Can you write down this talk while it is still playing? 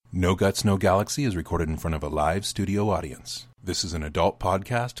No Guts, No Galaxy is recorded in front of a live studio audience. This is an adult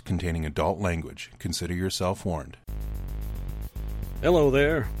podcast containing adult language. Consider yourself warned. Hello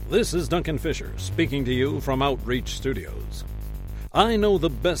there, this is Duncan Fisher speaking to you from Outreach Studios. I know the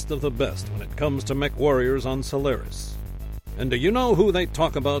best of the best when it comes to mech warriors on Solaris. And do you know who they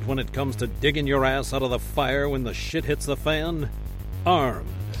talk about when it comes to digging your ass out of the fire when the shit hits the fan? Armed.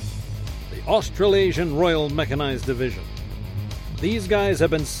 The Australasian Royal Mechanized Division. These guys have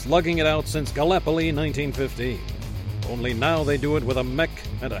been slugging it out since Gallipoli 1915. Only now they do it with a mech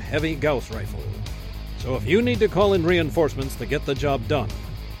and a heavy Gauss rifle. So if you need to call in reinforcements to get the job done,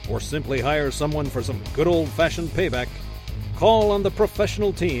 or simply hire someone for some good old-fashioned payback, call on the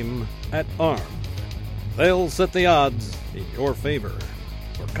professional team at Armed. They'll set the odds in your favor.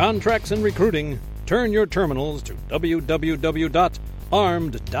 For contracts and recruiting, turn your terminals to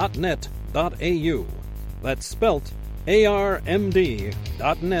www.armed.net.au. That's spelt armd.net.au.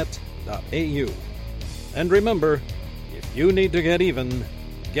 And remember, if you need to get even,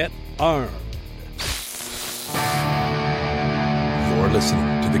 get armed. You're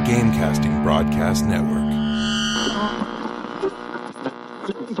listening to the Gamecasting Broadcast Network.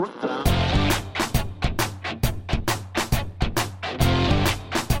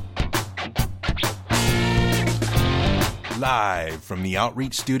 Live from the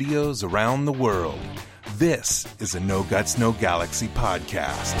Outreach Studios around the world, this is a No Guts, No Galaxy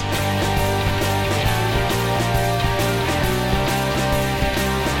podcast.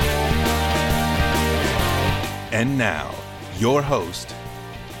 And now, your host,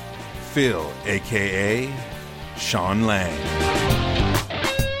 Phil, a.k.a. Sean Lang.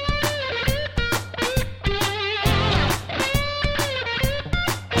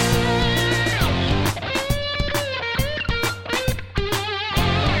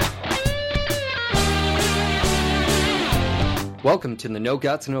 Welcome to the No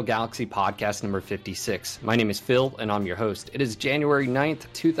Guts, No Galaxy podcast number 56. My name is Phil, and I'm your host. It is January 9th,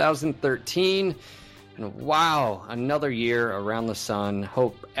 2013, and wow, another year around the sun.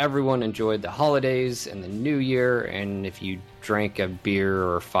 Hope everyone enjoyed the holidays and the new year, and if you drank a beer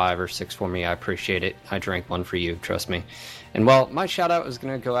or 5 or 6 for me, I appreciate it. I drank one for you, trust me. And well, my shout-out is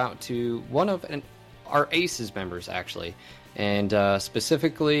going to go out to one of our ACES members, actually, and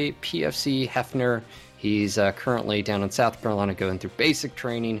specifically PFC Hefner. He's currently down in South Carolina going through basic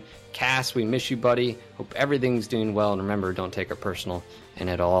training. Cass, we miss you, buddy. Hope everything's doing well. And remember, don't take it personal. And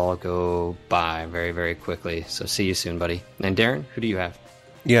it'll all go by very, very quickly. So see you soon, buddy. And Darren, who do you have?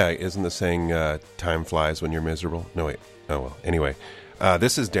 Yeah, isn't the saying, time flies when you're miserable? No, wait. Oh, well. Anyway,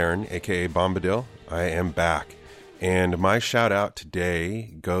 this is Darren, a.k.a. Bombadil. I am back. And my shout-out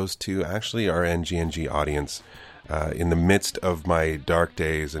today goes to actually our NGNG audience. In the midst of my dark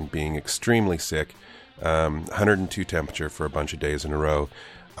days and being extremely sick, 102 temperature for a bunch of days in a row,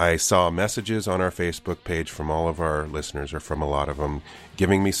 I saw messages on our Facebook page from all of our listeners, or from a lot of them,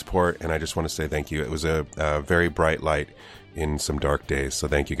 giving me support, and I just want to say thank you. It was a very bright light in some dark days, so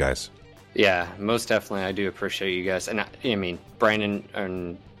thank you guys. Yeah, most definitely. I do appreciate you guys. And I mean, Brandon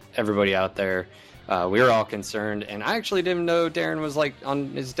and everybody out there, we were all concerned, and I actually didn't know Darren was like on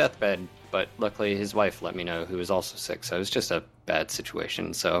his deathbed, but luckily his wife let me know, who was also sick, so it was just a bad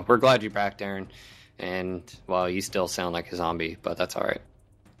situation. So we're glad you're back, Darren. And, well, you still sound like a zombie, but that's all right.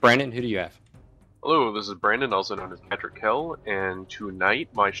 Brandon, who do you have? Hello, this is Brandon, also known as Patrick Kell, and tonight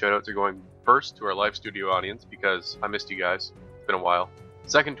my shoutouts are going first to our live studio audience, because I missed you guys. It's been a while.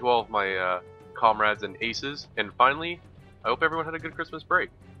 Second to all of my comrades and aces, and finally, I hope everyone had a good Christmas break.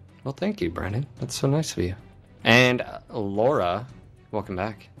 Well, thank you, Brandon. That's so nice of you. And Laura, welcome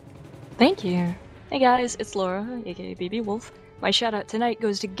back. Thank you. Hey guys, it's Laura, aka BB Wolf. My shout-out tonight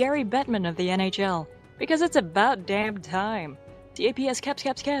goes to Gary Bettman of the NHL, because it's about damn time. TAPS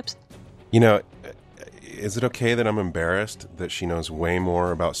caps. You know, is it okay that I'm embarrassed that she knows way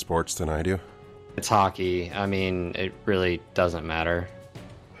more about sports than I do? It's hockey. I mean, it really doesn't matter.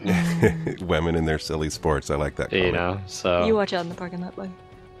 Women in their silly sports. I like that comment. You know, so... You watch out in the parking lot, buddy.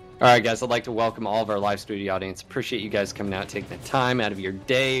 Alright guys, I'd like to welcome all of our live studio audience. Appreciate you guys coming out, taking the time out of your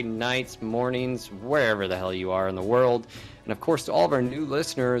day, nights, mornings, wherever the hell you are in the world. And of course, to all of our new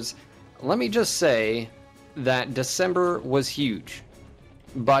listeners, let me just say that December was huge.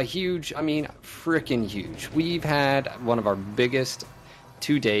 By huge, I mean freaking huge. We've had one of our biggest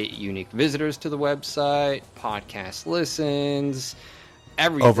to date unique visitors to the website, podcast listens,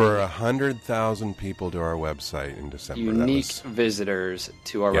 everything. Over 100,000 people to our website in December. Unique visitors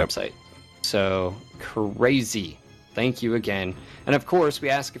to our website. So crazy. Thank you again. And of course, we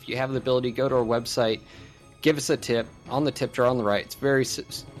ask if you have the ability, go to our website, give us a tip on the tip jar on the right. It's very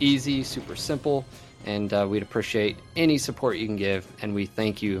easy, super simple. and we'd appreciate any support you can give, and we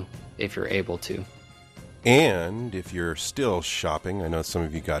thank you if you're able to. And if you're still shopping, I know some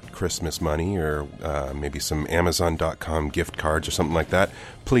of you got Christmas money or maybe some Amazon.com gift cards or something like that,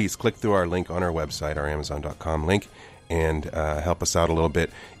 please click through our link on our website, our Amazon.com link, and help us out a little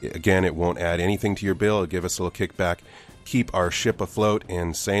bit. Again, it won't add anything to your bill. It'll give us a little kickback, keep our ship afloat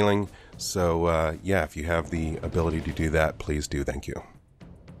and sailing. So, yeah, if you have the ability to do that, please do. Thank you.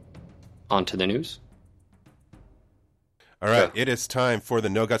 On to the news. All right, it is time for the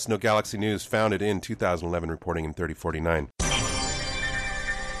No Guts, No Galaxy news, founded in 2011, reporting in 3049.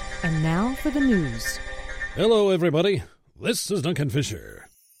 And now for the news. Hello, everybody. This is Duncan Fisher.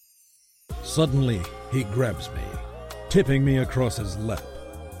 Suddenly, he grabs me, tipping me across his lap.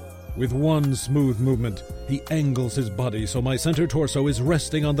 With one smooth movement, he angles his body so my center torso is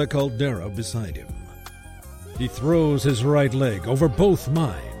resting on the caldera beside him. He throws his right leg over both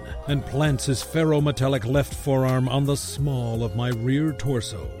mine and plants his ferrometallic left forearm on the small of my rear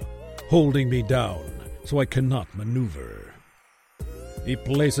torso, holding me down so I cannot maneuver. He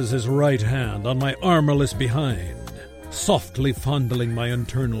places his right hand on my armorless behind, softly fondling my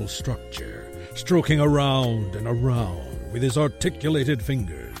internal structure, stroking around and around with his articulated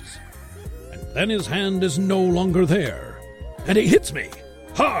fingers. And then his hand is no longer there, and he hits me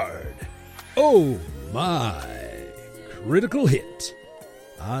hard. Oh my! Critical hit.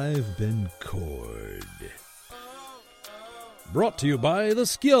 I've been cored. Brought to you by the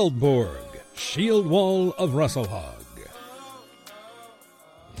Skjoldborg, Shield Wall of Russelhog.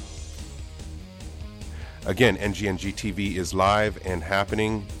 Again, NGNG TV is live and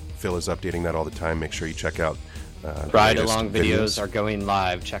happening. Phil is updating that all the time. Make sure you check out Ride-along videos are going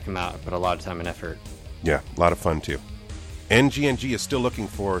live. Check them out. Put a lot of time and effort. Yeah, a lot of fun, too. NGNG is still looking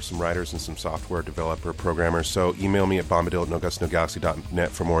for some writers and some software developer programmers, so email me at bombadil@nogutsnogalaxy.net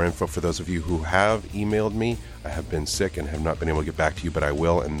for more info. For those of you who have emailed me, I have been sick and have not been able to get back to you, but I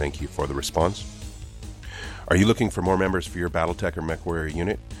will, and thank you for the response. Are you looking for more members for your Battletech or MechWarrior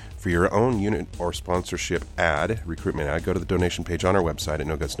unit? For your own unit or sponsorship ad, recruitment ad, go to the donation page on our website at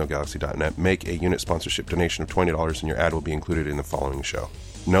nogutsnogalaxy.net. Make a unit sponsorship donation of $20 and your ad will be included in the following show.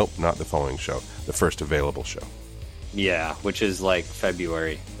 Nope, not the following show. The first available show. Yeah, which is like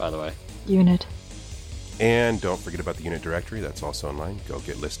February, by the way. Unit. And don't forget about the unit directory. That's also online. Go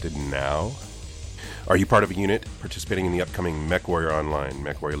get listed now. Are you part of a unit participating in the upcoming MechWarrior Online,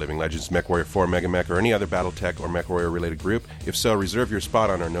 MechWarrior Living Legends, MechWarrior 4, MegaMech, or any other Battletech or MechWarrior related group? If so, reserve your spot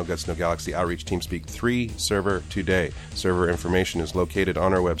on our No Guts, No Galaxy Outreach TeamSpeak 3 server today. Server information is located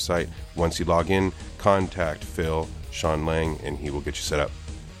on our website. Once you log in, contact Phil, Sean Lang, and he will get you set up.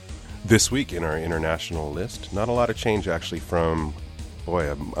 This week in our international list, not a lot of change actually from,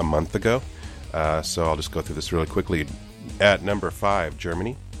 a month ago. So I'll just go through this really quickly. At number 5,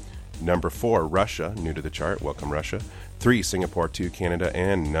 Germany. Number 4, Russia, new to the chart. Welcome, Russia. 3, Singapore. 2, Canada.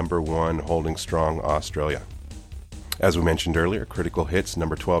 And number 1, holding strong, Australia. As we mentioned earlier, Critical Hits,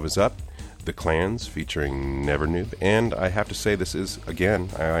 number 12 is up. The Clans, featuring Never Noob. And I have to say this is, again,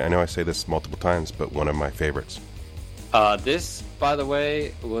 I know I say this multiple times, but one of my favorites. This, by the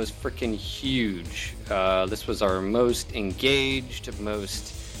way, was freaking huge. This was our most engaged,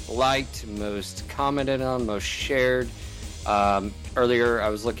 most liked, most commented on, most shared. Earlier, I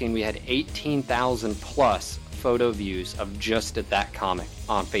was looking, we had 18,000 plus photo views of just that comic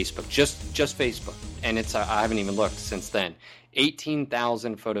on Facebook. Just Facebook. And it's I haven't even looked since then.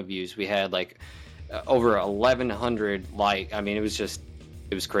 18,000 photo views. We had like over 1,100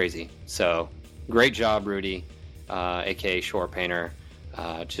 it was crazy. So, great job, Rudy. aka Shore Painter.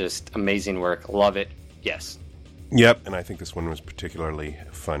 Just amazing work. Love it. Yes. Yep, and I think this one was particularly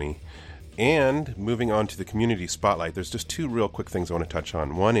funny. And moving on to the community spotlight, there's just 2 real quick things I want to touch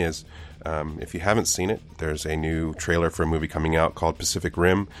on. One is, if you haven't seen it, there's a new trailer for a movie coming out called Pacific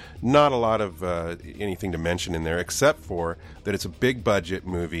Rim. Not a lot of anything to mention in there, except for that it's a big budget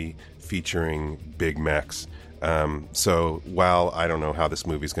movie featuring big mechs. So while I don't know how this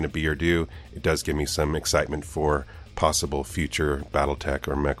movie is going to be or do, it does give me some excitement for possible future Battletech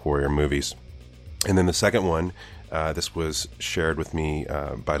or MechWarrior movies. And then the second one, this was shared with me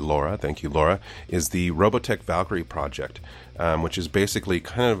by Laura, thank you Laura, is the Robotech Valkyrie project, which is basically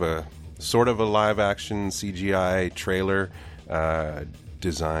kind of a sort of a live action CGI trailer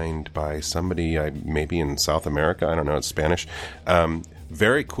designed by somebody maybe in South America, I don't know, it's Spanish.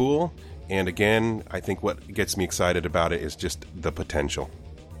 Very cool. And again, I think what gets me excited about it is just the potential.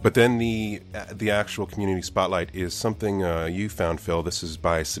 But then the actual community spotlight is something you found, Phil. This is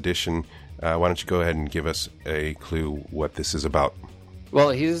by Sedition. Why don't you go ahead and give us a clue what this is about? Well,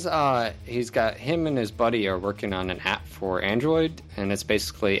 he's got him and his buddy are working on an app for Android, and it's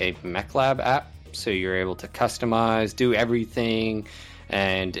basically a MechLab app. so you're able to customize, do everything,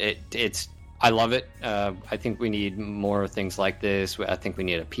 and it's. I love it. I think we need more things like this. I think we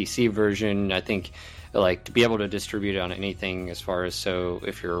need a PC version. I think like to be able to distribute it on anything as far as so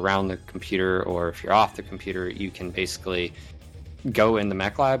if you're around the computer or if you're off the computer, you can basically go in the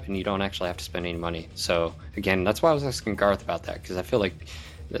Mech Lab and you don't actually have to spend any money. So again, that's why I was asking Garth about that, because I feel like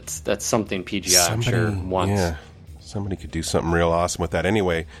that's something PGI I'm sure wants. Yeah, somebody could do something real awesome with that.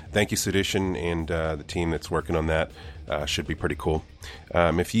 Anyway, thank you, Sedition, and the team that's working on that. Should be pretty cool.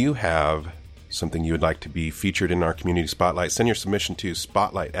 If you have something you would like to be featured in our community spotlight, send your submission to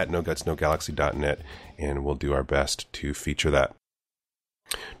spotlight@nogutsnogalaxy.net, and we'll do our best to feature that.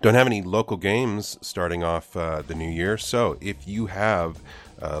 Don't have any local games starting off the new year, so if you have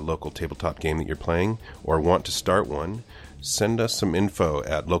a local tabletop game that you're playing or want to start one, send us some info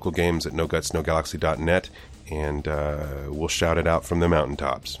at localgames@nogutsnogalaxy.net, and we'll shout it out from the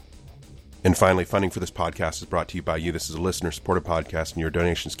mountaintops. And finally, funding for this podcast is brought to you by you. This is a listener-supported podcast, and your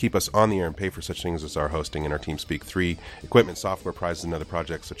donations keep us on the air and pay for such things as our hosting and our TeamSpeak 3, equipment, software, prizes, and other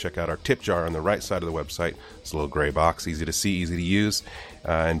projects. So check out our tip jar on the right side of the website. It's a little gray box, easy to see, easy to use.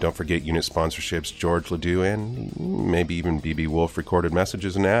 And don't forget unit sponsorships, George Ledoux, and maybe even BB Wolf recorded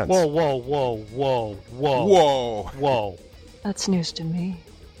messages and ads. Whoa. That's news to me.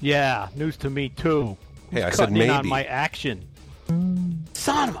 Yeah, news to me, too. Hey, I Who's said cutting in on maybe. my action.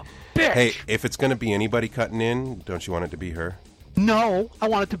 Son of a bitch! Hey, if it's going to be anybody cutting in, don't you want it to be her? No, I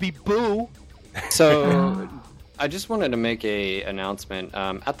want it to be Boo. So I just wanted to make a announcement.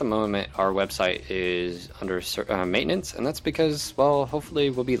 At the moment, our website is under maintenance, and that's because, well, hopefully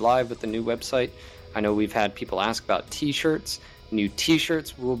we'll be live with the new website. I know we've had people ask about T-shirts. New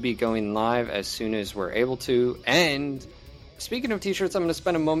T-shirts will be going live as soon as we're able to. And speaking of T-shirts, I'm going to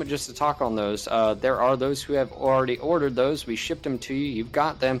spend a moment just to talk on those. There are those who have already ordered those. We shipped them to you. You've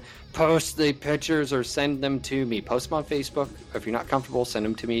got them. Post the pictures or send them to me. Post them on Facebook. If you're not comfortable, send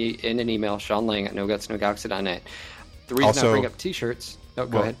them to me in an email, SeanLang@nogutsnogalaxy.net. The reason Also, I bring up T-shirts... Oh,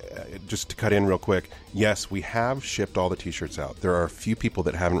 go ahead. Just to cut in real quick, yes, we have shipped all the T-shirts out. There are a few people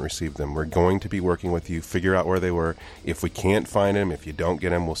that haven't received them. We're going to be working with you, figure out where they were. If we can't find them, if you don't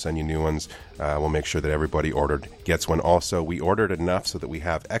get them, we'll send you new ones. We'll make sure that everybody ordered gets one. Also, we ordered enough so that we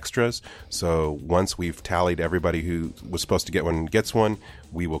have extras. So once we've tallied everybody who was supposed to get one gets one,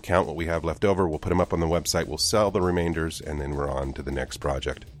 we will count what we have left over. We'll put them up on the website. We'll sell the remainders, and then we're on to the next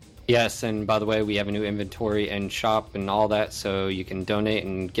project. Yes, and by the way, we have a new inventory and shop and all that, so you can donate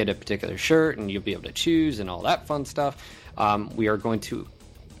and get a particular shirt, and you'll be able to choose and all that fun stuff. We are going to,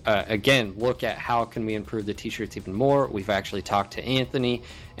 again, look at how can we improve the T-shirts even more. We've actually talked to Anthony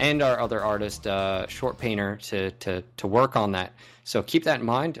and our other artist, Short Painter, to work on that. So keep that in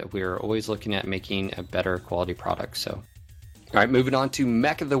mind. We're always looking at making a better quality product. So, all right, moving on to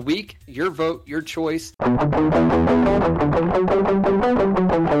Mech of the Week. Your vote, your choice.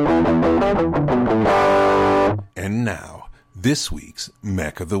 And now, this week's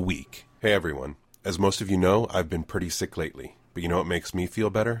Mech of the Week. Hey everyone, as most of you know, I've been pretty sick lately, but you know what makes me feel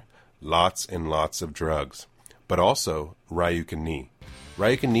better? Lots and lots of drugs, but also Ryukin Ni.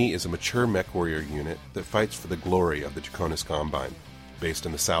 Ryukin Ni is a mature mech warrior unit that fights for the glory of the Draconis Combine. Based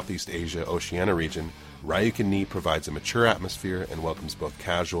in the Southeast Asia Oceania region, Ryukin Ni provides a mature atmosphere and welcomes both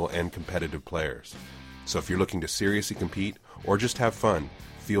casual and competitive players. So if you're looking to seriously compete or just have fun,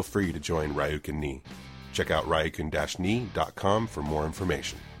 feel free to join Ryukin Ni. Check out ryukin-ni.com for more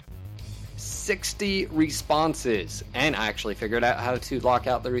information. 60 responses, and I actually figured out how to lock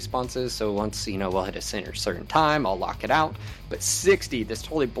out the responses, so once, we'll hit a certain time, I'll lock it out. But 60, this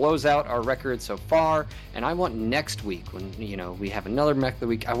totally blows out our record so far, and I want next week, when, we have another Mech of the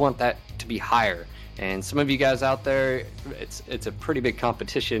Week, I want that to be higher. And some of you guys out there, it's a pretty big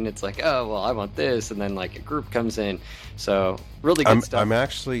competition. It's like, oh, well, I want this, and then, a group comes in. So, really good stuff. I'm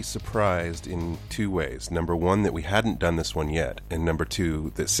actually surprised in two ways. Number one, that we hadn't done this one yet, and number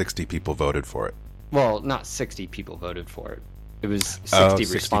two, that 60 people voted for it. Well, not 60 people voted for it. It was 60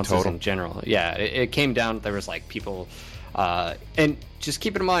 responses total? in general. Yeah, it came down, there was, people... and just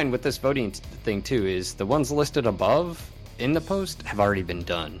keep in mind with this voting thing, too, is the ones listed above in the post have already been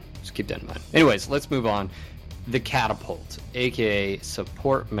done. Just keep that in mind. Anyways, let's move on. The Catapult, aka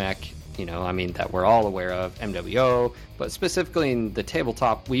Support Mech, that we're all aware of, MWO, but specifically in the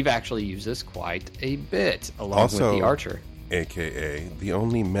tabletop, we've actually used this quite a bit, along with the Archer. AKA the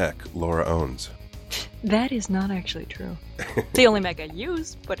only mech Laura owns. That is not actually true. It's the only mech I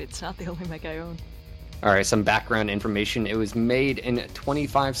use, but it's not the only mech I own. All right, some background information. It was made in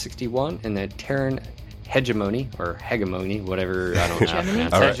 2561 in the Terran Hegemony, or Hegemony, whatever, I don't know how to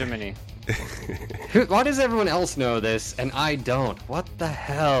pronounce it. Hegemony. Why does everyone else know this, and I don't? What the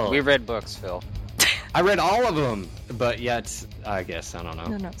hell? We read books, Phil. I read all of them, but yet, I guess, I don't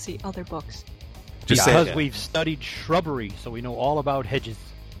know. No, see, other books. Just say Because it. we've studied shrubbery, so we know all about hedges.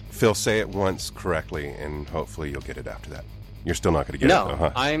 Phil, say it once correctly, and hopefully you'll get it after that. You're still not going to get No, it, though,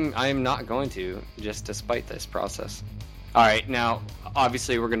 huh? I'm not going to, just despite this process. All right, now,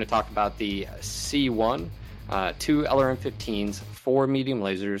 obviously, we're going to talk about the C1, 2 LRM-15s, 4 medium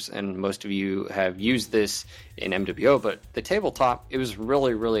lasers, and most of you have used this in MWO, but the tabletop, it was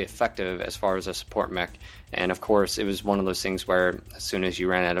really, really effective as far as a support mech. And of course, it was one of those things where as soon as you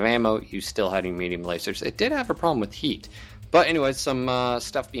ran out of ammo, you still had your medium lasers. It did have a problem with heat. But anyways, some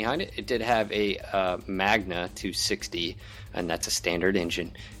stuff behind it. It did have a Magna 260, and that's a standard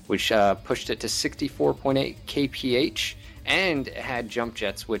engine, which pushed it to 64.8 kph, and it had jump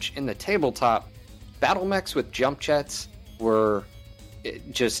jets, which in the tabletop, battle mechs with jump jets were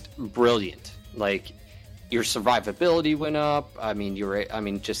just brilliant. Like, your survivability went up.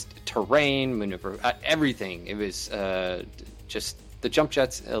 Just terrain, maneuver, everything. It was just the jump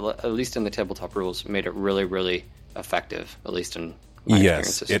jets, at least in the tabletop rules, made it really, really effective, at least in my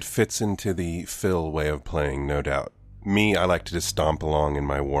Yes, experiences. it fits into the Phil way of playing, no doubt. Me, I like to just stomp along in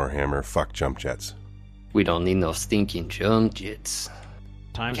my Warhammer. Fuck jump jets. We don't need no stinking jump jets.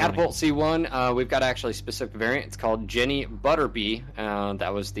 Catapult C1, we've got actually a specific variant. It's called Jenny Butterbee.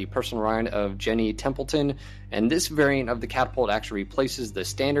 That was the personal ride of Jenny Templeton. And this variant of the catapult actually replaces the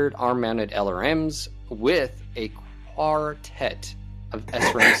standard arm-mounted LRMs with a quartet of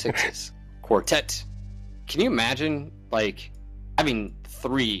SRM-6s. Quartet. Can you imagine, like, having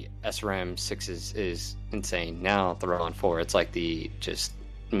 3 SRM-6s is insane. Now throw on 4. It's like the just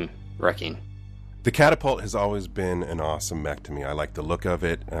wrecking. The catapult has always been an awesome mech to me. I like the look of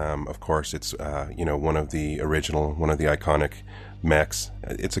it. Of course, it's one of the iconic mechs.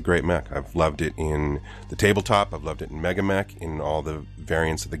 It's a great mech. I've loved it in the tabletop. I've loved it in Mega Mech, in all the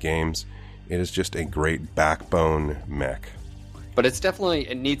variants of the games. It is just a great backbone mech. But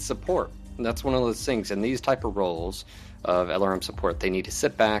it needs support. And that's one of those things. In these type of roles of LRM support, they need to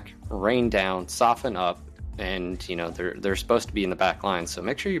sit back, rain down, soften up, and they're supposed to be in the back line. So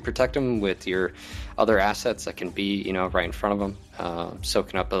make sure you protect them with your other assets that can be right in front of them,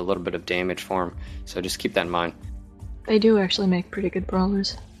 soaking up a little bit of damage for them. So just keep that in mind. They do actually make pretty good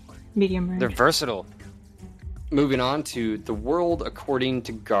brawlers. Medium range. They're versatile. Moving on to The World According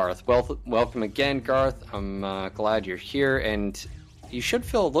to Garth. Welcome again, Garth. I'm glad you're here, and you should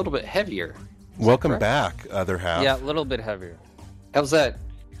feel a little bit heavier. Welcome back, other half. Yeah, a little bit heavier. How's that?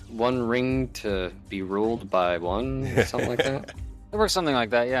 One ring to be ruled by one, or something like that? It works something like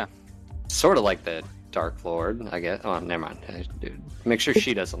that, yeah. Sort of like the Dark Lord, I guess. Oh, never mind. Dude, make sure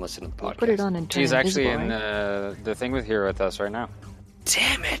she doesn't listen to the podcast. Put it on and turn She's actually in invisible, the thing here with us right now.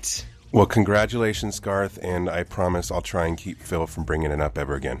 Damn it! Well, congratulations, Garth, and I promise I'll try and keep Phil from bringing it up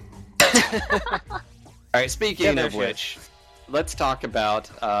ever again. All right, speaking of which, let's talk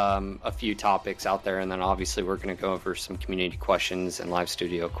about a few topics out there, and then obviously we're going to go over some community questions and live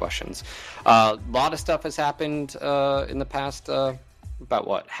studio questions. A lot of stuff has happened in the past,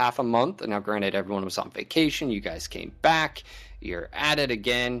 about half a month. And now, granted, everyone was on vacation. You guys came back. You're at it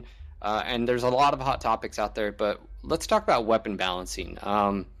again. And there's a lot of hot topics out there, but let's talk about weapon balancing.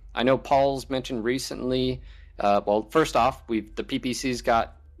 I know Paul's mentioned recently, first off, the PPC's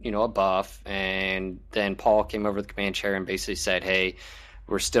got a buff, and then Paul came over the command chair and basically said, hey,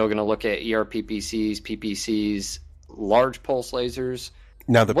 we're still going to look at PPCs, large pulse lasers.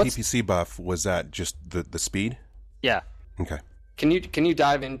 Now, the PPC buff, was that just the speed? Yeah. Okay. Can you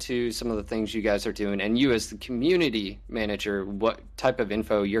dive into some of the things you guys are doing, and you as the community manager, what type of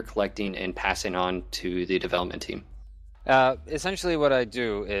info you're collecting and passing on to the development team? Essentially what I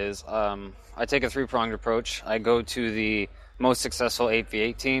do is I take a 3-pronged approach. I go to the most successful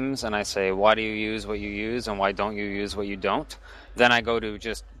 8v8 teams and I say, why do you use what you use and why don't you use what you don't? Then I go to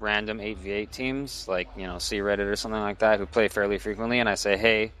just random 8v8 teams like C Reddit or something like that who play fairly frequently, and I say,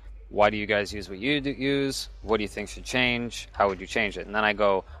 hey, why do you guys use what you use? What do you think should change? How would you change it? And then I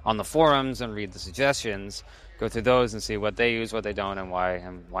go on the forums and read the suggestions, go through those and see what they use, what they don't, and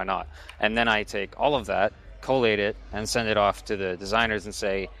why not. And then I take all of that, collate it, and send it off to the designers and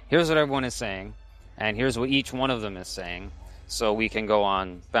say, here's what everyone is saying, and here's what each one of them is saying, so we can go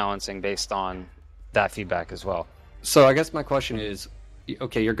on balancing based on that feedback as well. So I guess my question is,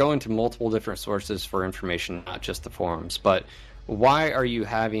 okay, you're going to multiple different sources for information, not just the forums, but why are you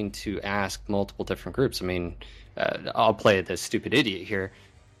having to ask multiple different groups? I mean, I'll play the stupid idiot here.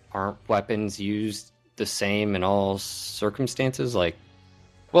 Aren't weapons used the same in all circumstances?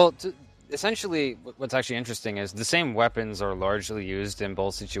 Essentially, what's actually interesting is the same weapons are largely used in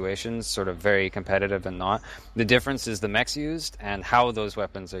both situations, sort of very competitive and not. The difference is the mechs used and how those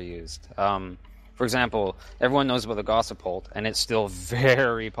weapons are used. For For example, everyone knows about the Gossipult, and it's still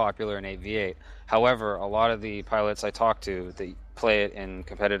very popular in 8v8. However, a lot of the pilots I talk to that play it in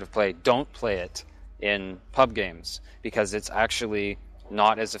competitive play don't play it in pub games because it's actually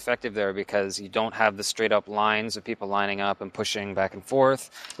not as effective there because you don't have the straight up lines of people lining up and pushing back and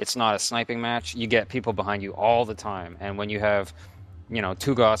forth. It's not a sniping match. You get people behind you all the time. And when you have,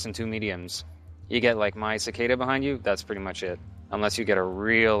 2 Goss and 2 mediums, you get like my Cicada behind you, that's pretty much it. Unless you get a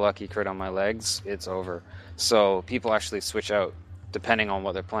real lucky crit on my legs, it's over. So people actually switch out depending on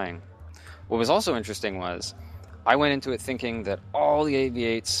what they're playing. What was also interesting was I went into it thinking that all the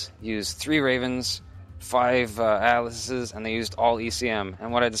 8v8s used 3 Ravens, 5 Atlases, and they used all ECM.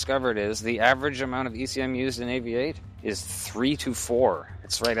 And what I discovered is the average amount of ECM used in 8v8 is 3 to 4.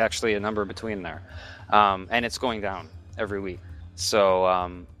 It's right actually a number between there. And it's going down every week.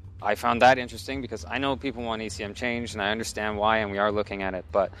 So I found that interesting because I know people want ECM changed, and I understand why, and we are looking at it.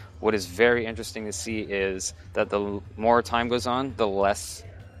 But what is very interesting to see is that the more time goes on, the less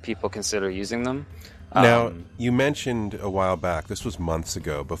people consider using them. Now, you mentioned a while back, this was months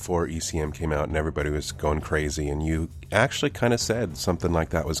ago before ECM came out and everybody was going crazy, and you actually kind of said something like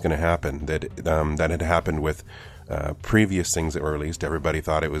that was going to happen, that had happened with previous things that were released. Everybody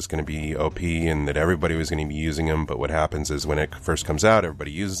thought it was going to be OP and that everybody was going to be using them, but what happens is when it first comes out,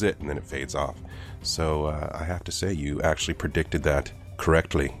 everybody uses it and then it fades off. So I have to say, you actually predicted that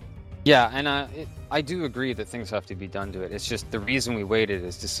correctly. Yeah, and I do agree that things have to be done to it. It's just the reason we waited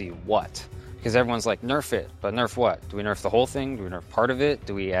is to see what. Because everyone's like, nerf it, but nerf what? Do we nerf the whole thing? Do we nerf part of it?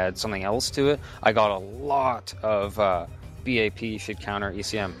 Do we add something else to it? I got a lot of BAP should counter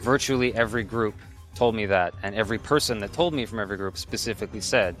ECM. Virtually every group told me that, and every person that told me from every group specifically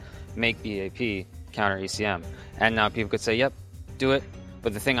said, make BAP counter ECM. And now people could say, yep, do it.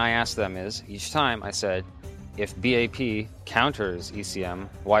 But the thing I asked them is, each time I said, if BAP counters ECM,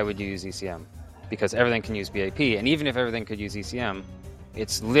 why would you use ECM? Because everything can use BAP, and even if everything could use ECM,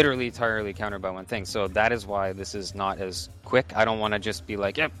 it's literally entirely countered by one thing. So that is why this is not as quick. I don't want to just be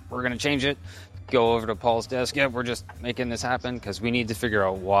like, yep, we're going to change it, go over to Paul's desk, yep, we're just making this happen, because we need to figure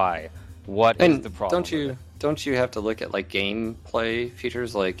out why. What is the problem? Don't you have to look at like gameplay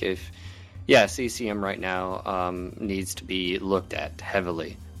features? Like yes, ECM right now needs to be looked at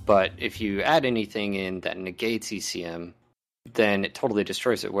heavily. But if you add anything in that negates ECM, then it totally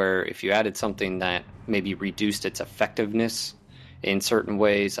destroys it. Where if you added something that maybe reduced its effectiveness in certain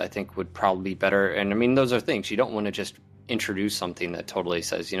ways, I think would probably be better. And I mean, those are things. You don't want to just introduce something that totally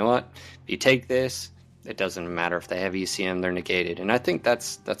says, you know what, if you take this, it doesn't matter if they have ECM, they're negated. And I think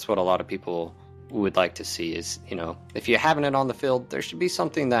that's what a lot of people would like to see is, if you're having it on the field, there should be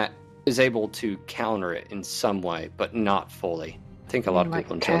something that is able to counter it in some way, but not fully. I think a lot of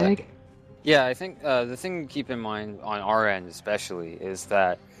people enjoy that. Yeah, I think the thing to keep in mind on our end especially is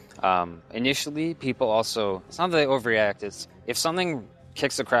that initially people also, it's not that they overreact, it's if something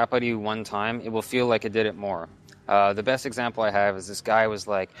kicks the crap out of you one time, it will feel like it did it more. The best example I have is this guy was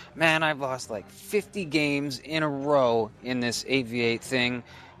like, man, I've lost like 50 games in a row in this 8v8 thing,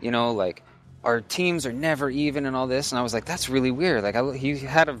 like our teams are never even and all this. And I was like, that's really weird. Like he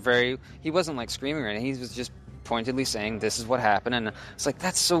wasn't like screaming or anything. He was just pointedly saying, this is what happened. And it's like,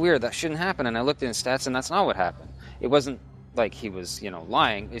 that's so weird. That shouldn't happen. And I looked at his stats and that's not what happened. It wasn't like he was,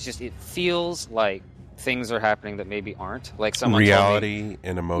 lying. It's just, it feels like things are happening that maybe aren't. Like someone reality told me,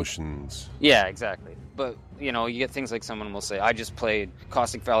 and emotions. Yeah, exactly. But, you get things like someone will say, I just played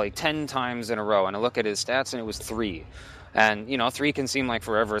Caustic Valley 10 times in a row, and I look at his stats, and it was 3. And, 3 can seem like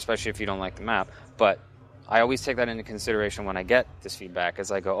forever, especially if you don't like the map. But I always take that into consideration when I get this feedback,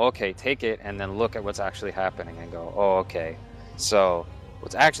 as I go, okay, take it, and then look at what's actually happening, and go, oh, okay. So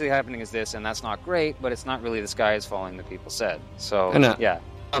what's actually happening is this, and that's not great, but it's not really the sky is falling that people said. So, yeah.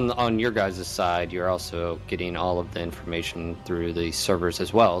 On your guys' side, you're also getting all of the information through the servers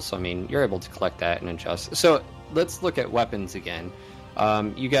as well. So, I mean, you're able to collect that and adjust. So, let's look at weapons again.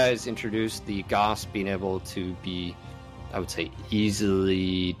 You guys introduced the Goss being able to be, I would say,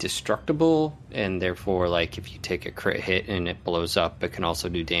 easily destructible. And therefore, like, if you take a crit hit and it blows up, it can also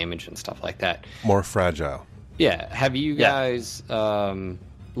do damage and stuff like that. More fragile. Yeah. Have you guys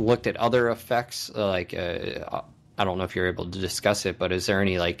looked at other effects? I don't know if you're able to discuss it, but is there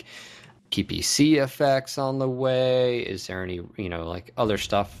any like PPC effects on the way? Is there any, like other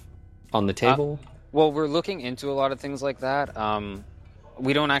stuff on the table? Well, we're looking into a lot of things like that.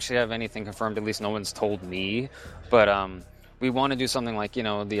 We don't actually have anything confirmed, at least no one's told me, but we want to do something like,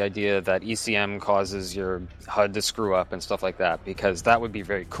 the idea that ECM causes your HUD to screw up and stuff like that, because that would be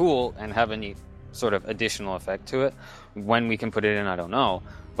very cool and have a neat sort of additional effect to it. When we can put it in, I don't know.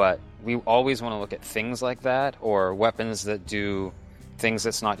 But we always want to look at things like that, or weapons that do things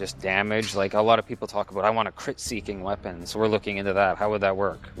that's not just damage. Like a lot of people talk about, I want a crit-seeking weapon, so we're looking into that. How would that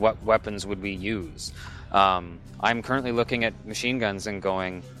work? What weapons would we use? I'm currently looking at machine guns and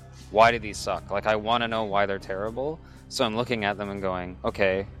going, why do these suck? Like, I want to know why they're terrible, so I'm looking at them and going,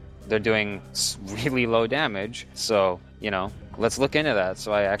 okay, they're doing really low damage, so, let's look into that.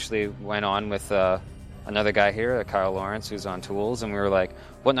 So I actually went on with another guy here, Kyle Lawrence, who's on Tools, and we were like,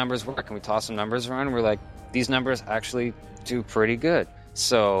 what numbers work? And we tossed some numbers around, and we're like, these numbers actually do pretty good.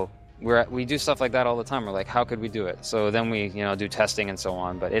 So we do stuff like that all the time. We're like, how could we do it? So then we, do testing and so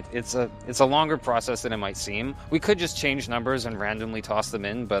on. But it's a longer process than it might seem. We could just change numbers and randomly toss them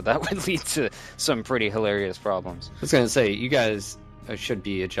in, but that would lead to some pretty hilarious problems. I was going to say, you guys should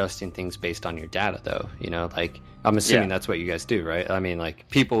be adjusting things based on your data, though. Like, I'm assuming that's what you guys do, right? I mean, like,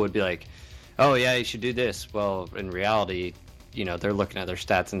 people would be like, oh, yeah, you should do this. Well, in reality, they're looking at their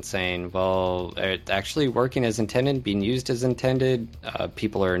stats and saying, well, it's actually working as intended, being used as intended.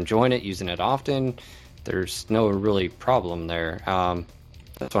 People are enjoying it, using it often. There's no really problem there.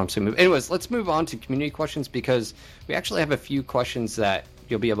 That's what I'm saying. Anyways, let's move on to community questions, because we actually have a few questions that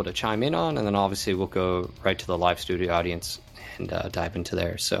you'll be able to chime in on, and then obviously we'll go right to the live studio audience and dive into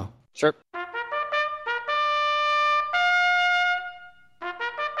there. So sure.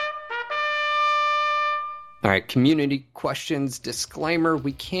 All right, community questions. Disclaimer,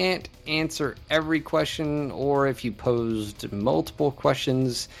 we can't answer every question, or if you posed multiple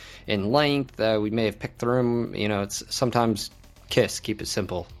questions in length, we may have picked through them. It's sometimes KISS, keep it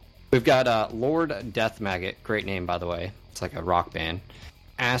simple. We've got Lord Death Maggot, great name, by the way. It's like a rock band.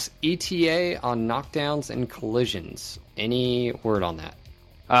 Asks ETA on knockdowns and collisions. Any word on that?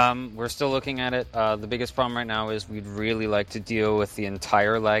 We're still looking at it. The biggest problem right now is we'd really like to deal with the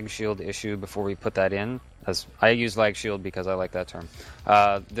entire lag shield issue before we put that in. As I use lag shield because I like that term.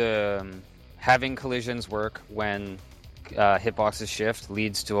 Having collisions work when hitboxes shift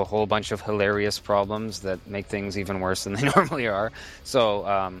leads to a whole bunch of hilarious problems that make things even worse than they normally are.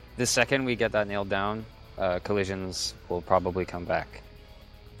 So the second we get that nailed down, collisions will probably come back.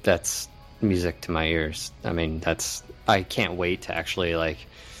 That's music to my ears. I mean, I can't wait to actually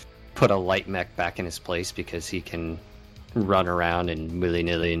put a light mech back in his place, because he can run around and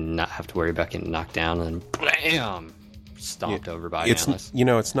willy-nilly and not have to worry about getting knocked down and bam, stomped over by an Atlas.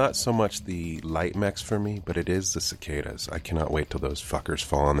 It's not so much the light mechs for me, but it is the cicadas. I cannot wait till those fuckers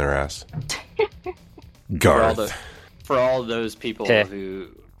fall on their ass. Garth. For all those people who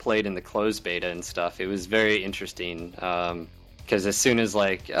played in the closed beta and stuff, it was very interesting, because as soon as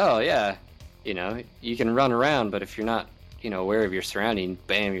you can run around, but if you're not aware of your surrounding,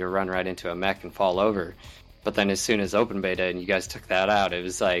 bam, you run right into a mech and fall over. But then as soon as open beta and you guys took that out, it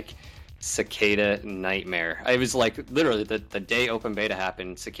was like cicada nightmare. It was like literally the day open beta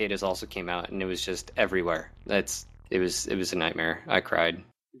happened, cicadas also came out, and it was just everywhere. It was a nightmare. I cried.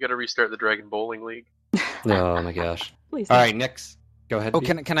 You got to restart the Dragon Bowling League. Oh my gosh! Please All right, next. Go ahead. Oh,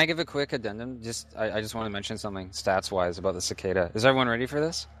 can I give a quick addendum? I just want to mention something stats wise about the cicada. Is everyone ready for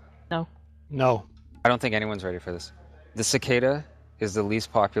this? No. I don't think anyone's ready for this. The cicada is the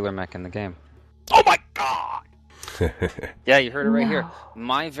least popular mech in the game. Oh my god! Yeah, you heard it right here.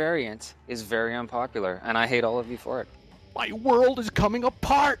 My variant is very unpopular, and I hate all of you for it. My world is coming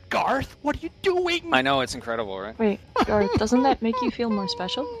apart, Garth! What are you doing? I know, it's incredible, right? Wait, Garth, doesn't that make you feel more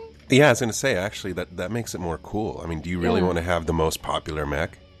special? Yeah, I was going to say, actually, that makes it more cool. I mean, do you really want to have the most popular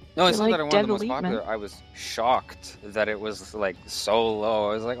mech? No, it's You're not that I wanted the most Elite, popular. man. I was shocked that it was so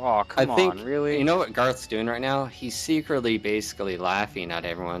low. I was like, oh, come on, really? You know what Garth's doing right now? He's secretly basically laughing at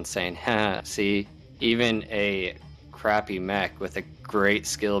everyone, saying, see, even a crappy mech with a great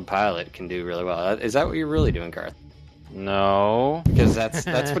skilled pilot can do really well. Is that what you're really doing, Garth? No. Because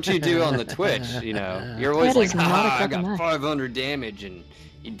that's what you do on the Twitch, You're always That is not a I clever got mech. 500 damage, and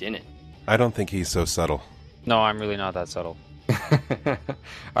you didn't. I don't think he's so subtle. No, I'm really not that subtle. All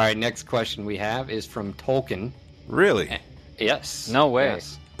right, next question we have is from Tolkien. Really? Yes. No way.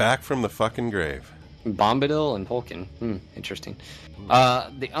 Yes. Back from the fucking grave. Bombadil and Tolkien. Interesting.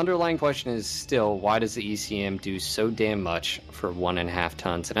 The underlying question is still, why does the ECM do so damn much for 1.5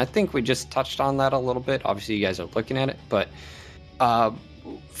 tons? And I think we just touched on that a little bit. Obviously, you guys are looking at it. But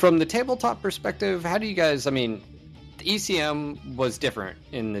from the tabletop perspective, how do you guys... I mean, the ECM was different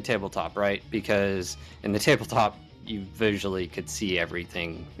in the tabletop, right? Because in the tabletop, you visually could see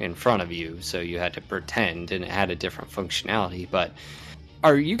everything in front of you. So you had to pretend, and it had a different functionality. But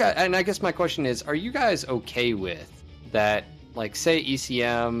are you guys... And I guess my question is, are you guys okay with that... Like, say,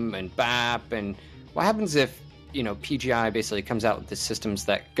 ECM and BAP, and what happens if, PGI basically comes out with the systems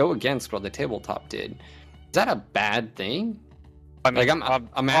that go against what the tabletop did? Is that a bad thing? I mean,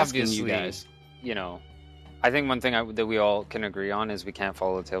 I'm asking you obviously, guys. I think one thing that we all can agree on is we can't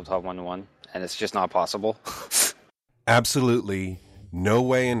follow the tabletop 1-to-1, and it's just not possible. Absolutely no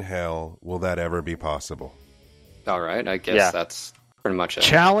way in hell will that ever be possible. All right, I guess that's pretty much it.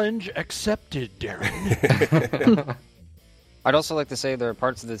 Challenge accepted, Darren. I'd also like to say there are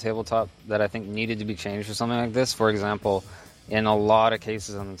parts of the tabletop that I think needed to be changed for something like this. For example, in a lot of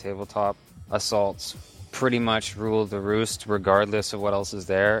cases on the tabletop, assaults pretty much rule the roost regardless of what else is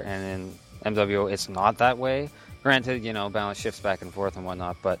there, and in MWO it's not that way. Granted, balance shifts back and forth and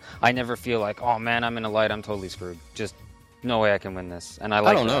whatnot, but I never feel like, oh man, I'm in a light, I'm totally screwed. Just no way I can win this. And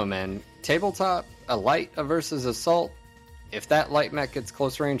I don't know, man. Tabletop, a light versus assault, if that light mech gets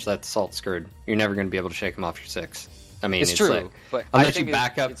close range, that's assault screwed. You're never going to be able to shake him off your 6. I mean, it's true, like, but unless you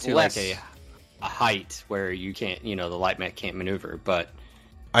back up to like a height where you can't, the light mech can't maneuver, but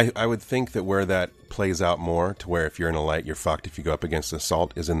I would think that where that plays out more to where if you're in a light, you're fucked if you go up against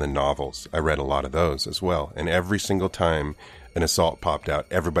assault is in the novels. I read a lot of those as well. And every single time an assault popped out,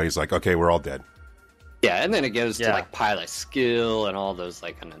 everybody's like, okay, we're all dead. Yeah, and then it goes to like pilot skill and all those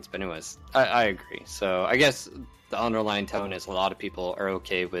like unknowns. But anyways, I agree. So I guess the underlying tone is a lot of people are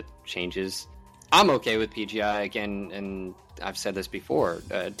okay with changes. I'm okay with PGI again, and I've said this before,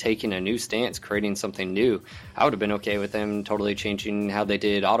 taking a new stance, creating something new. I would have been okay with them totally changing how they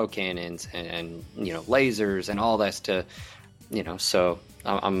did autocannons and lasers and all that to, so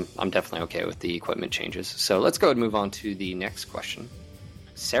I'm definitely okay with the equipment changes. So let's go ahead and move on to the next question.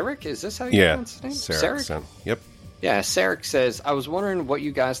 Sarek, is this how you pronounce his name? Sarek. Yep. Yeah, Sarek says, I was wondering what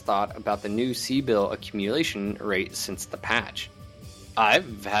you guys thought about the new C-bill accumulation rate since the patch.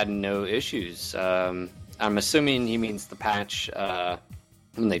 I've had no issues. I'm assuming he means the patch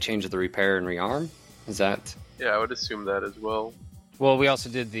when they changed the repair and rearm. Is that? Yeah, I would assume that as well. Well, we also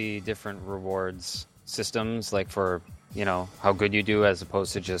did the different rewards systems, like for, how good you do as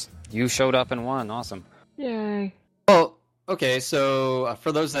opposed to just, you showed up and won. Awesome. Yay. Well, okay, so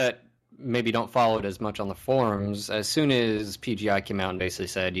for those that maybe don't follow it as much on the forums, as soon as PGI came out and basically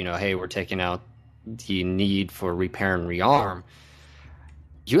said, hey, we're taking out the need for repair and rearm,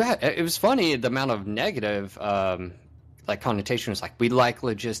 it was funny the amount of negative connotation was like, we like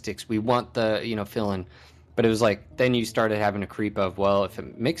logistics, we want the fill-in, but it was like then you started having a creep of, well, if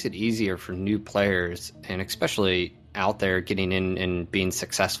it makes it easier for new players and especially out there getting in and being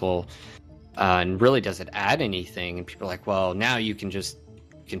successful, and really does it add anything, and people are like, well, now you can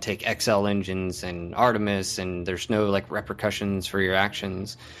take XL engines and Artemis and there's no repercussions for your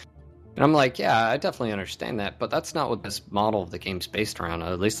actions. And I'm like, yeah, I definitely understand that, but that's not what this model of the game's based around.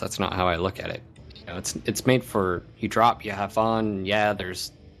 At least that's not how I look at it. It's made for you drop, you have fun. Yeah,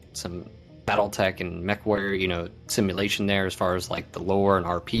 there's some BattleTech and MechWarrior, simulation there as far as the lore and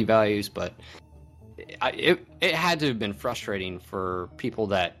RP values, but it had to have been frustrating for people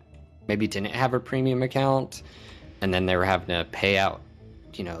that maybe didn't have a premium account, and then they were having to pay out,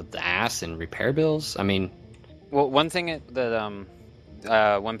 the ass and repair bills. I mean, well, one thing that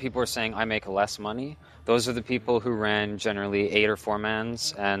when people are saying I make less money, those are the people who ran generally 8 or 4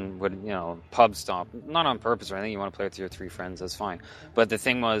 mans and would, pub stomp, not on purpose or anything. You want to play with your 3 friends, that's fine. But the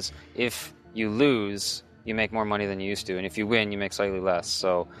thing was, if you lose, you make more money than you used to, and if you win, you make slightly less.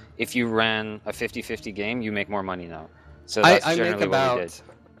 So if you ran a 50-50 game, you make more money now. So that's generally what we did.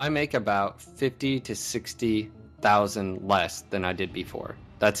 I make about 50 to 60,000 less than I did before.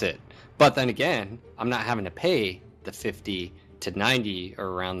 That's it. But then again, I'm not having to pay the 50 to 90 or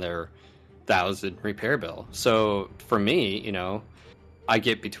around their 1,000 repair bill. So for me, I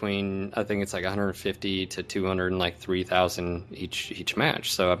get between, I think it's 150 to 200 and 3,000 each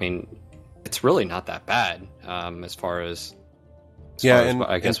match. So I mean, it's really not that bad as far as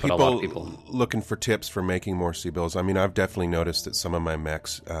I guess and what a lot of people looking for tips for making more C-bills. I mean, I've definitely noticed that some of my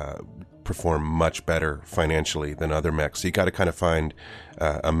mechs perform much better financially than other mechs. So you got to kind of find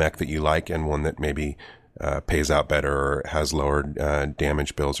a mech that you like and one that maybe pays out better or has lower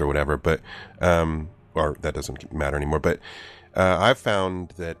damage bills or whatever. But or that doesn't matter anymore. But I've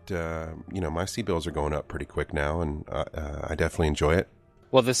found that my C-bills are going up pretty quick now, and I definitely enjoy it.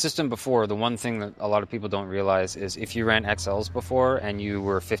 Well, the system before, the one thing that a lot of people don't realize is if you ran XLs before and you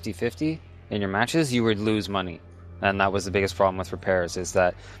were 50-50 in your matches, you would lose money. And that was the biggest problem with repairs, is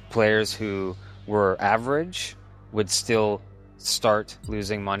that players who were average would still start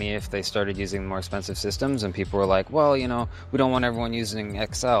losing money if they started using more expensive systems. And people were like, well, we don't want everyone using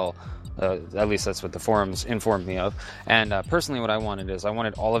XL. At least that's what the forums informed me of. And personally, what I wanted is I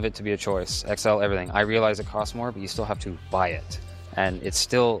wanted all of it to be a choice. XL, everything. I realize it costs more, but you still have to buy it. And it's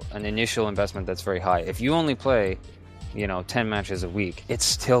still an initial investment that's very high. If you only play, 10 matches a week, it's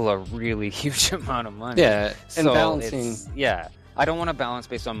still a really huge amount of money. Yeah, and balancing. I don't want to balance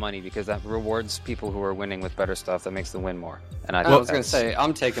based on money because that rewards people who are winning with better stuff. That makes them win more. And I was going to say,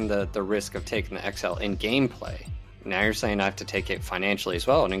 I'm taking the risk of taking the XL in gameplay. Now you're saying I have to take it financially as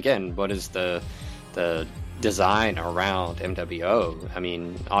well. And again, what is the design around MWO? I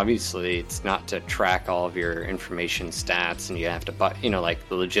mean, obviously it's not to track all of your information stats and you have to buy, like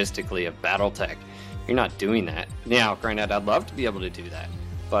the logistically of BattleTech. You're not doing that. Now, granted, I'd love to be able to do that.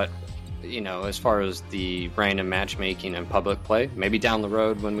 But, as far as the random matchmaking and public play, maybe down the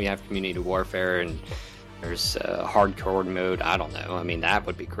road when we have community warfare and there's hardcore mode, I don't know. I mean, that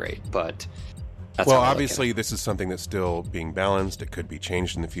would be great, but... obviously, this is something that's still being balanced. It could be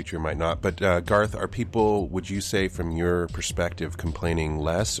changed in the future, might not. But, Garth, are people, would you say, from your perspective, complaining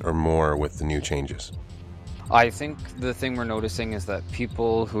less or more with the new changes? I think the thing we're noticing is that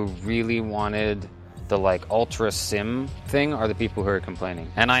people who really wanted the ultra sim thing are the people who are complaining.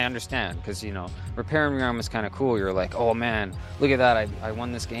 And I understand, because repair and rearm is kind of cool. You're like, oh man, look at that, I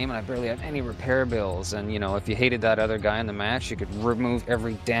won this game and I barely have any repair bills. And if you hated that other guy in the match, you could remove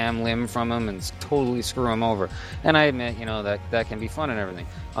every damn limb from him and totally screw him over. And I admit, that can be fun and everything.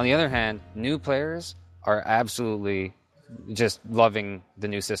 On the other hand, new players are absolutely just loving the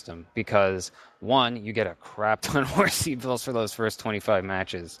new system because, one, you get a crap ton more C-bills for those first 25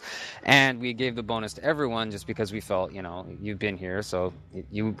 matches. And we gave the bonus to everyone just because we felt, you've been here, so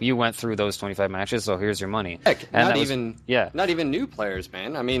you went through those 25 matches, so here's your money. Heck, not even new players,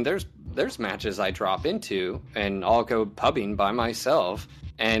 man. I mean, there's matches I drop into and I'll go pubbing by myself.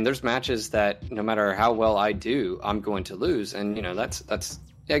 And there's matches that no matter how well I do, I'm going to lose. And, that's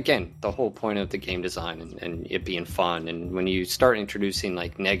again, the whole point of the game design and it being fun. And when you start introducing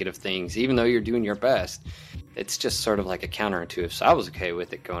negative things, even though you're doing your best, it's just sort of like a counterintuitive. So I was okay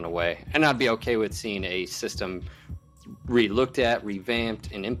with it going away. And I'd be okay with seeing a system re-looked at,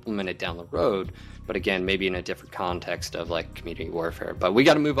 revamped, and implemented down the road. But again, maybe in a different context of community warfare. But we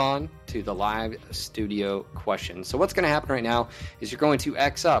got to move on to the live studio questions. So what's going to happen right now is you're going to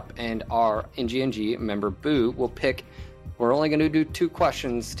X up and our NGNG member Boo will pick. We're only going to do 2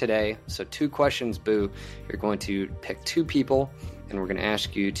 questions today. So 2 questions, Boo. You're going to pick 2 people, and we're going to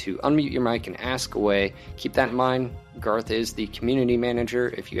ask you to unmute your mic and ask away. Keep that in mind. Garth is the community manager.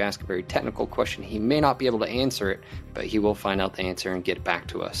 If you ask a very technical question, he may not be able to answer it, but he will find out the answer and get it back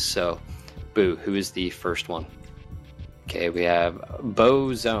to us. So, Boo, who is the first one? Okay, we have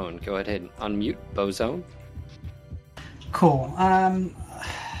Bozone. Go ahead and unmute Bozone. Cool.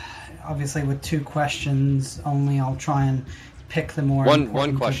 Obviously, with 2 questions only, I'll try and pick the more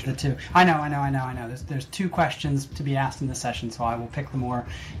one question. Of the 2. I know. There's 2 questions to be asked in this session, so I will pick the more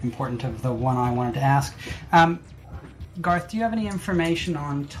important of the one I wanted to ask. Garth, do you have any information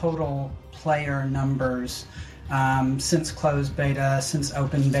on total player numbers since closed beta, since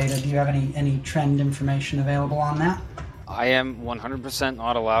open beta? Do you have any trend information available on that? I am 100%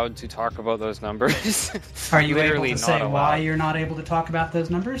 not allowed to talk about those numbers. Are you able to say why you're not able to talk about those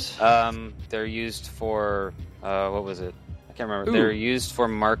numbers? They're used for, what was it? I can't remember. Ooh. They're used for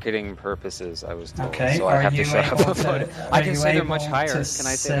marketing purposes, I was told. Okay. So I have to shut up about it. I can say they're much higher. Can I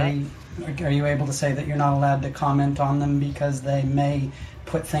say that? Are you able to say that you're not allowed to comment on them because they may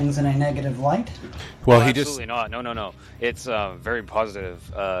put things in a negative light? Well, absolutely not. No. It's very positive.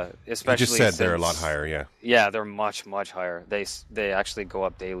 Especially he just said they're a lot higher. Yeah. Yeah, they're much higher. They actually go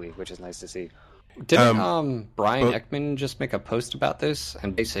up daily, which is nice to see. Didn't Brian Ekman just make a post about this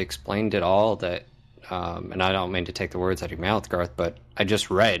and basically explained it all? That, and I don't mean to take the words out of your mouth, Garth, but I just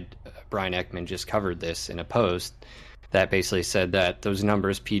read Brian Ekman just covered this in a post that basically said that those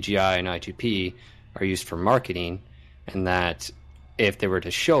numbers, PGI and I2P, are used for marketing, and that if they were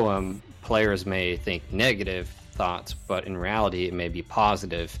to show them, players may think negative thoughts, but in reality it may be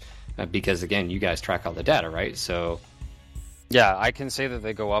positive because, again, you guys track all the data, right? So yeah, I can say that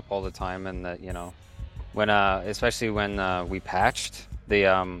they go up all the time, and that, when especially when we patched the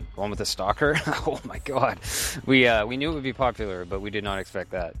one with the stalker, oh my god, we knew it would be popular, but we did not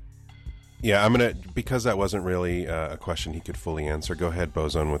expect that. Yeah, because that wasn't really a question he could fully answer. Go ahead,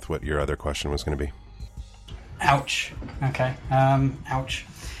 Bozone, with what your other question was going to be. Ouch. Okay. Ouch.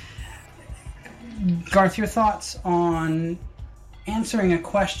 Garth, your thoughts on answering a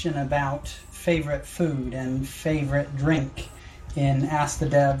question about favorite food and favorite drink in Ask the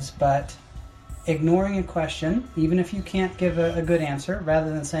Devs, but ignoring a question, even if you can't give a good answer,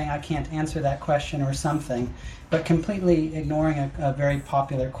 rather than saying I can't answer that question or something, but completely ignoring a very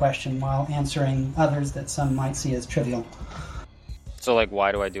popular question while answering others that some might see as trivial. So,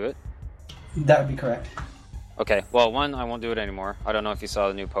 why do I do it? That would be correct. Okay, well, 1, I won't do it anymore. I don't know if you saw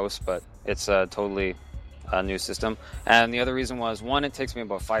the new post, but it's totally a new system. And the other reason was, 1, it takes me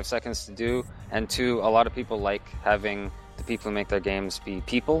about 5 seconds to do, and 2, a lot of people like having the people who make their games be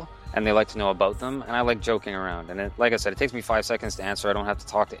people, and they like to know about them, and I like joking around. And like I said, it takes me 5 seconds to answer. I don't have to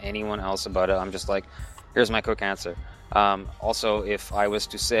talk to anyone else about it. I'm just like, here's my quick answer. Also, if I was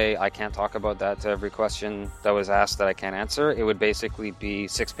to say I can't talk about that to every question that was asked that I can't answer, it would basically be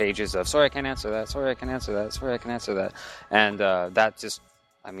 6 pages of, sorry, I can't answer that, sorry, I can't answer that, sorry, I can answer that. And that just,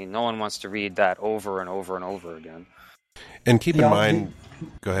 I mean, no one wants to read that over and over and over again. And keep in mind,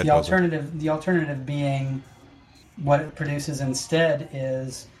 go ahead. The alternative being what it produces instead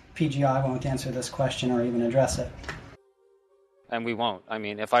is PGI won't answer this question or even address it. And we won't. I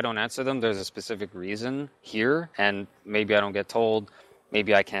mean, if I don't answer them, there's a specific reason here, and maybe I don't get told,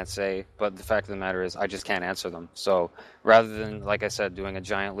 maybe I can't say, but the fact of the matter is I just can't answer them. So rather than, like I said, doing a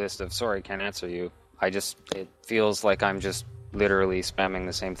giant list of, sorry, can't answer you, it feels like I'm just literally spamming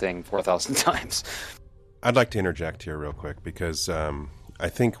the same thing 4,000 times. I'd like to interject here real quick because I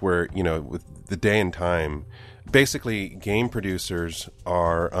think we're, with the day and time, basically game producers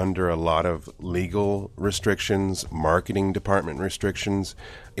are under a lot of legal restrictions, marketing department restrictions.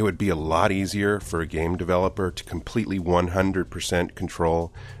 It would be a lot easier for a game developer to completely 100%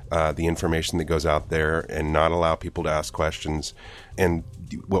 control the information that goes out there and not allow people to ask questions. And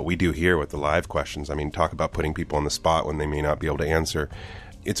what we do here with the live questions, I mean, talk about putting people on the spot when they may not be able to answer.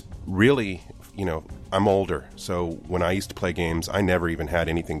 It's really, I'm older, so when I used to play games, I never even had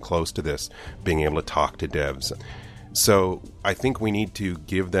anything close to this, being able to talk to devs. So I think we need to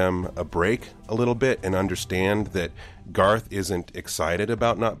give them a break a little bit and understand that Garth isn't excited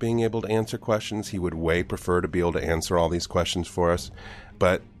about not being able to answer questions. He would way prefer to be able to answer all these questions for us.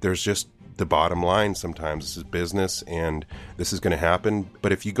 But there's just the bottom line sometimes. This is business, and this is going to happen.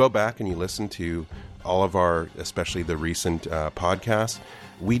 But if you go back and you listen to all of our, especially the recent podcasts,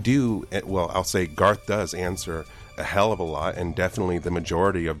 we do, well, I'll say Garth does answer a hell of a lot, and definitely the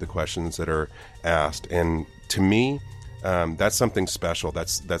majority of the questions that are asked. And to me, that's something special.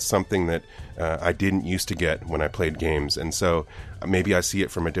 That's something that I didn't used to get when I played games. And so maybe I see it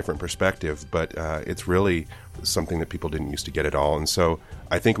from a different perspective, but it's really something that people didn't used to get at all. And so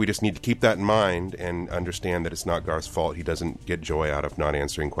I think we just need to keep that in mind and understand that it's not Garth's fault. He doesn't get joy out of not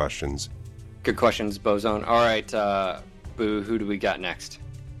answering questions. Good questions, Bozone. All right, Boo, who do we got next?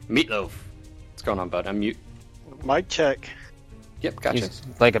 Meatloaf. What's going on, bud? Unmute. Mic check. Yep, gotcha. He's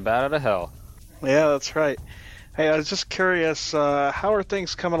like a bat out of hell. Yeah, that's right. Hey, I was just curious, how are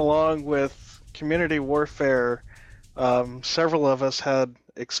things coming along with community warfare? Several of us had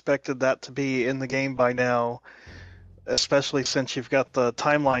expected that to be in the game by now, especially since you've got the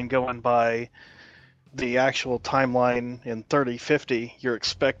timeline going by the actual timeline in 3050. You're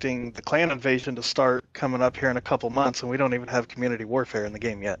expecting the clan invasion to start coming up here in a couple months, and we don't even have community warfare in the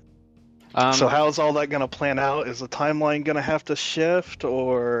game yet. So how's all that going to plan out? Is the timeline going to have to shift,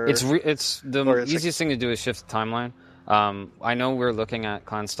 or it's the easiest thing to do is shift the timeline. I know we're looking at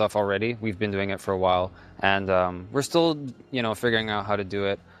clan stuff already. We've been doing it for a while, and we're still, figuring out how to do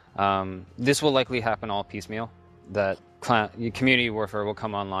it. This will likely happen all piecemeal. That community warfare will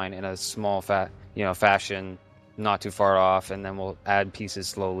come online in a small fashion, not too far off, and then we'll add pieces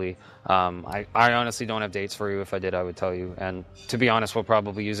slowly. I honestly don't have dates for you. If I did, I would tell you. And to be honest, we'll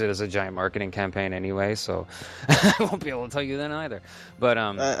probably use it as a giant marketing campaign anyway, so I won't be able to tell you then either. But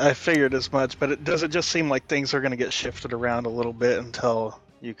I figured as much, but does it just seem like things are going to get shifted around a little bit until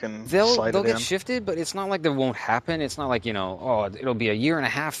you can slide they'll it in? get shifted, but it's not like that won't happen. It's not like, it'll be a year and a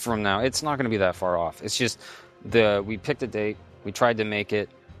half from now. It's not going to be that far off. It's just we picked a date, we tried to make it.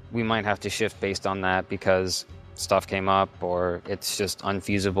 We might have to shift based on that because stuff came up, or it's just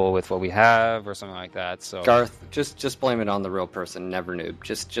unfeasible with what we have, or something like that. So Garth, just blame it on the real person, Never Noob.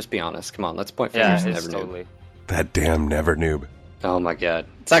 Just be honest. Come on, let's point fingers at Never totally. Noob. That damn Never Noob. Oh my god,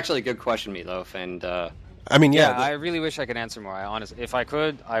 it's actually a good question, Meatloaf. And I really wish I could answer more. If I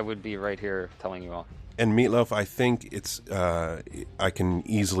could, I would be right here telling you all. And Meatloaf, I think it's, I can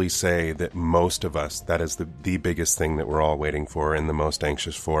easily say that most of us, that is the biggest thing that we're all waiting for and the most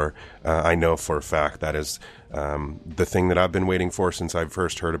anxious for. I know for a fact that is the thing that I've been waiting for since I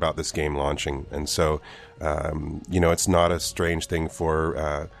first heard about this game launching. And so, it's not a strange thing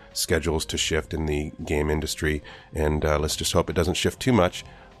for schedules to shift in the game industry. And let's just hope it doesn't shift too much.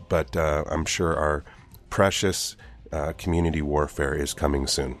 But I'm sure our precious community warfare is coming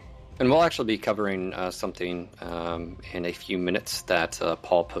soon. And we'll actually be covering something in a few minutes that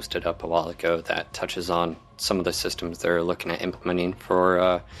Paul posted up a while ago that touches on some of the systems they're looking at implementing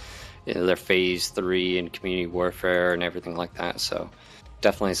for their Phase 3 and community warfare and everything like that. So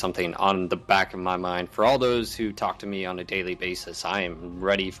definitely something on the back of my mind. For all those who talk to me on a daily basis, I am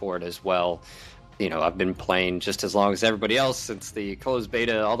ready for it as well. I've been playing just as long as everybody else since the closed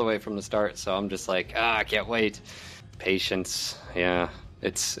beta all the way from the start. So I'm just like, I can't wait. Patience. Yeah,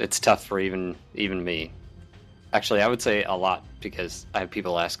 it's tough for even me. Actually, I would say a lot because I have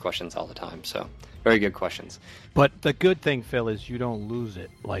people ask questions all the time. So very good questions. But the good thing, Phil, is you don't lose it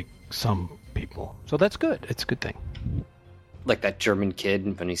like some people. So that's good. It's a good thing. Like that German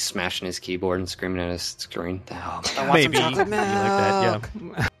kid when he's smashing his keyboard and screaming at his screen. Oh, Maybe like that,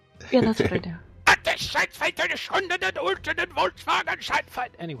 yeah. Yeah, that's what I do.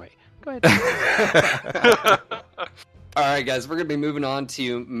 Anyway, go ahead. All right, guys, we're going to be moving on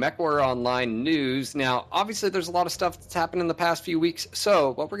to MechWarrior Online news. Now, obviously, there's a lot of stuff that's happened in the past few weeks.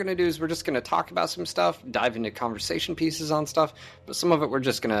 So what we're going to do is we're just going to talk about some stuff, dive into conversation pieces on stuff. But some of it we're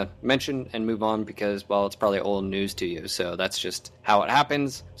just going to mention and move on because, well, it's probably old news to you. So that's just how it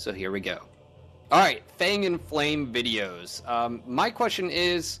happens. So here we go. All right, Fang and Flame videos. My question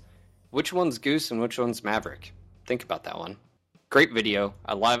is, which one's Goose and which one's Maverick? Think about that one. Great video.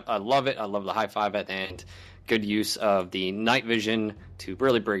 I love it. I love the high five at the end. Good use of the night vision to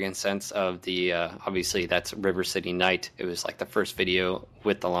really bring in sense of the, obviously that's River City Night. It was like the first video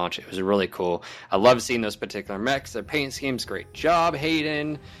with the launch. It was really cool. I love seeing those particular mechs. Their paint schemes, great job,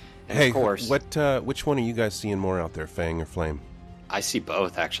 Hayden. And hey, of course, which one are you guys seeing more out there, Fang or Flame? I see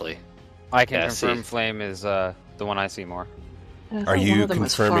both, actually. I can confirm Flame is the one I see more. Are you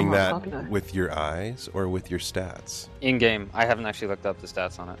confirming that with your eyes or with your stats? In-game. I haven't actually looked up the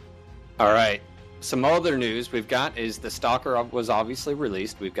stats on it. All right. Some other news we've got is the Stalker was obviously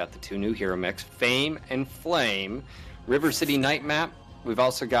released. We've got the two new hero mechs, Fame and Flame. River City Night map. We've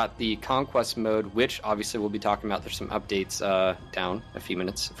also got the Conquest mode, which obviously we'll be talking about. There's some updates down a few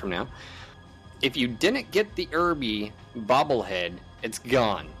minutes from now. If you didn't get the Irby bobblehead, it's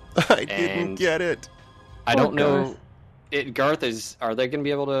gone. I didn't get it. I don't know. Garth, are they going to be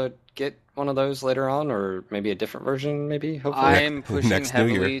able to get one of those later on, or maybe a different version, maybe, hopefully? I am pushing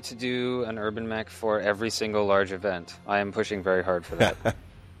heavily to do an urban mech for every single large event. I am pushing very hard for that.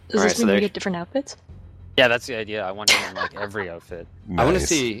 Does this mean we get different outfits? Yeah, that's the idea. I want him in like every outfit. Nice. I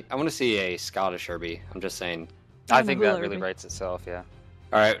want to see a Scottish Irby. I'm just saying. I think that really writes itself, yeah.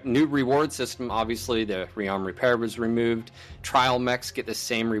 All right, new reward system. Obviously, the Rearm Repair was removed. Trial mechs get the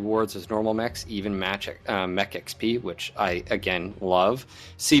same rewards as normal mechs, even mech XP, which I, again, love.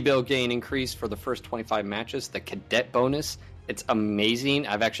 C-Bill gain increase for the first 25 matches. The Cadet bonus, it's amazing.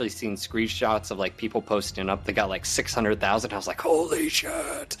 I've actually seen screenshots of like people posting up. They got like 600,000. I was like, holy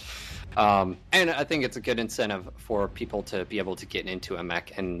shit. And I think it's a good incentive for people to be able to get into a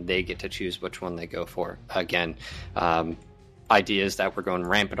mech, and they get to choose which one they go for. Again, ideas that were going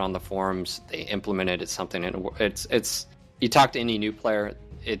rampant on the forums. They implemented it, something, and it's you talk to any new player,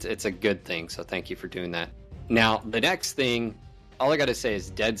 it's a good thing. So thank you for doing that. Now the next thing, all I got to say is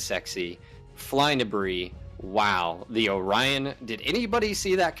dead sexy. Flying debris. Wow, the Orion. Did anybody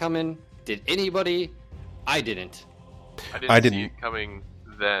see that coming? Did anybody? I didn't. I didn't see it coming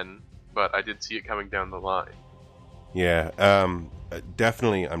then, but I did see it coming down the line. Yeah.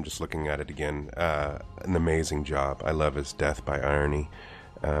 Definitely, I'm just looking at it again. An amazing job. I love his death by irony.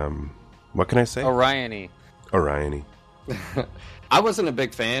 What can I say? Orion-y. I wasn't a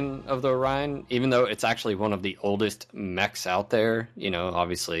big fan of the Orion, even though it's actually one of the oldest mechs out there. You know,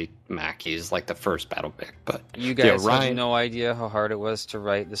 obviously, Mackie is like the first battle mech, but you guys had no idea how hard it was to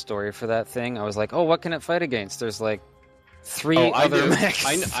write the story for that thing. I was like, oh, what can it fight against? There's like 3 other mechs.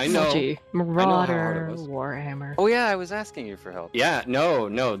 I know. Marauder, Warhammer. Oh yeah, I was asking you for help. Yeah, no.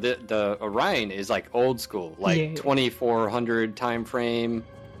 The Orion is like old school, like 2400 time frame,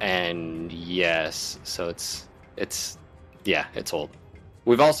 and yes, so it's old.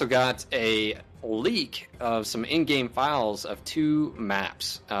 We've also got a leak of some in-game files of 2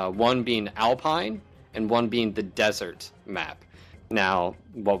 maps, one being Alpine and one being the Desert map. Now,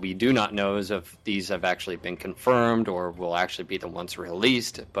 what we do not know is if these have actually been confirmed or will actually be the ones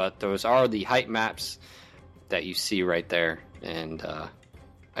released, but those are the height maps that you see right there. And,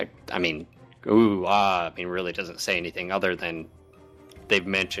 I mean, really doesn't say anything other than they've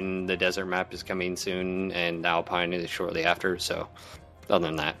mentioned the desert map is coming soon and Alpine is shortly after, so other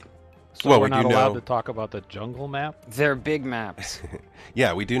than that. So well, we're not allowed to talk about the jungle map? They're big maps.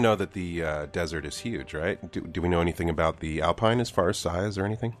 Yeah, we do know that the desert is huge, right? Do we know anything about the Alpine as far as size or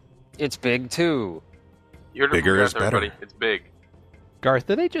anything? It's big, too. Bigger is better. Everybody. It's big. Garth,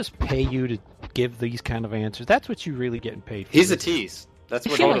 do they just pay you to give these kind of answers? That's what you really getting paid for. He's a tease. That's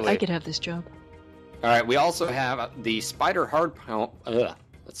what I feel like I could have this job. All right, we also have the Spider hard...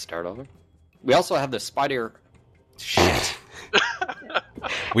 let's start over. We also have the Spider... Shit.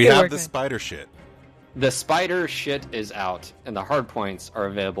 We have the spider shit. The spider shit is out, and the hard points are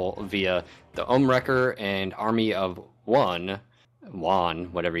available via the Omwrecker and Army of One. Juan,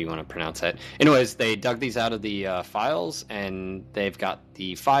 whatever you want to pronounce it. Anyways, they dug these out of the files, and they've got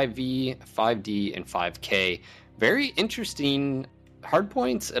the 5V, 5D, and 5K. Very interesting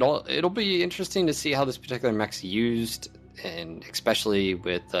hardpoints. It'll be interesting to see how this particular mech's used, and especially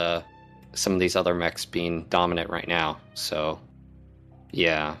with some of these other mechs being dominant right now. So,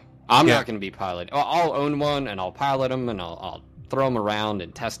 yeah. I'm not going to be piloting. I'll own one, and I'll pilot them, and I'll throw them around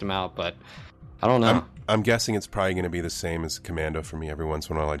and test them out, but I don't know. I'm guessing it's probably going to be the same as Commando for me. Every once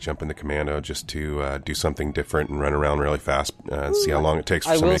in a while I jump into Commando just to do something different and run around really fast, see how long it takes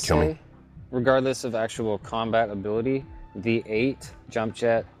for somebody to kill me. Regardless of actual combat ability, the 8 Jump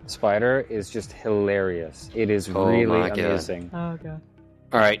Jet Spider is just hilarious. It is really amazing. Oh, God.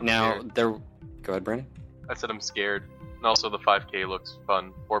 All right, now, Go ahead, Brandon. I said I'm scared. And also the 5K looks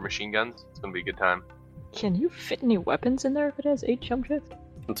fun. 4 machine guns. It's going to be a good time. Can you fit any weapons in there if it has 8 jump jets?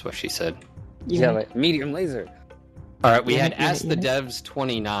 That's what she said. Yeah, like medium laser. All right, we had Ask the Devs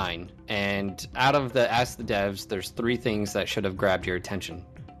 29, and out of the Ask the Devs, there's 3 things that should have grabbed your attention.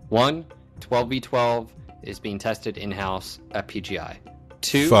 1, 12v12 is being tested in-house at PGI.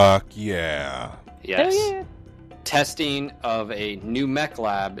 2, fuck yeah. Yes. Hell yeah. Testing of a new Mech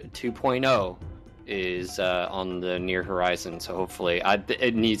Lab 2.0 is on the near horizon, so hopefully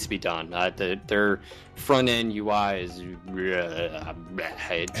it needs to be done. Their front-end UI is...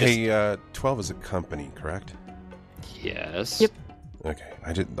 Hey, 12 is a company, correct? Yes. Yep. Okay,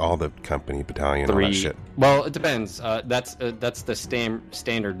 I did all the company, battalion, all that shit. Well, it depends. That's the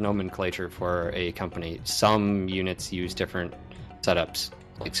standard nomenclature for a company. Some units use different setups.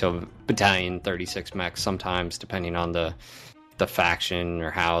 Like, so battalion, 36 mechs, sometimes, depending on the faction or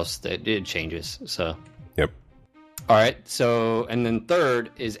house, that it changes. So, yep. All right. So, and then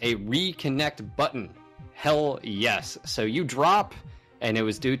third is a reconnect button. Hell yes. So you drop, and it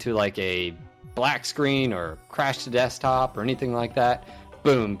was due to like a black screen or crash to desktop or anything like that.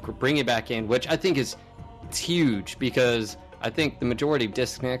 Boom, bring it back in, which I think it's huge, because I think the majority of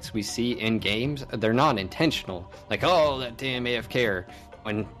disconnects we see in games, they're not intentional. Like, oh, that damn AFK.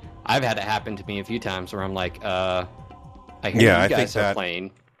 When I've had it happen to me a few times where I'm like, I hear you guys are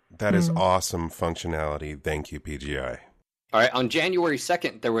playing. That is awesome functionality. Thank you, PGI. All right, on January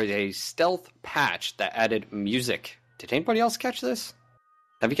 2nd, there was a stealth patch that added music. Did anybody else catch this?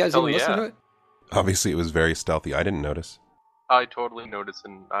 Have you guys even listened to it? Obviously, it was very stealthy. I didn't notice. I totally noticed,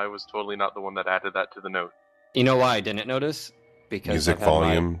 and I was totally not the one that added that to the note. You know why I didn't notice? Because music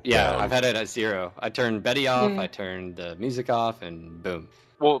volume down. I've had it at 0. I turned Betty off, I turned the music off, and boom.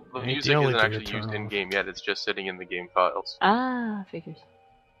 Well, the music isn't actually used in-game yet. It's just sitting in the game files. Ah, figures.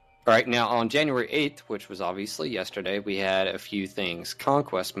 All right, now on January 8th, which was obviously yesterday, we had a few things.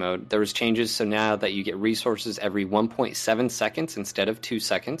 Conquest mode, there was changes, so now that you get resources every 1.7 seconds instead of 2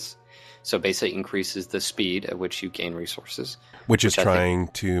 seconds. So basically increases the speed at which you gain resources. Which is trying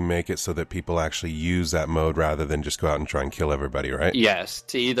to make it so that people actually use that mode rather than just go out and try and kill everybody, right? Yes,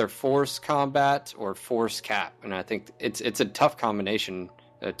 to either force combat or force cap. And I think it's a tough combination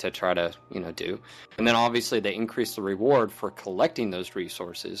to try to do. And then obviously they increase the reward for collecting those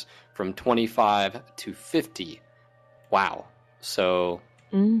resources from 25 to 50. Wow. So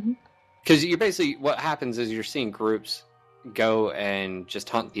because you're basically, what happens is you're seeing groups go and just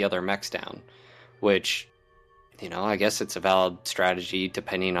hunt the other mechs down, which I guess it's a valid strategy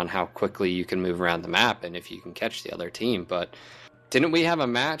depending on how quickly you can move around the map and if you can catch the other team. But didn't we have a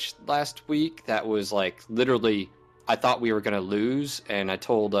match last week that was like literally, I thought we were going to lose, and I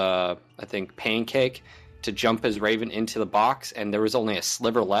told, I think, Pancake to jump his Raven into the box, and there was only a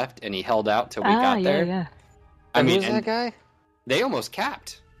sliver left, and he held out till we got there. Yeah. I mean, who's that guy? They almost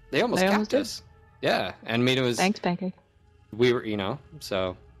capped. They almost capped us. Yeah, and I mean, it was... Thanks, Pancake. We were,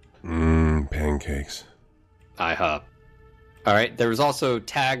 so... Pancakes. IHOP. All right, there was also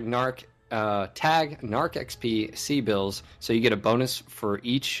Tag Narc XP C-Bills, so you get a bonus for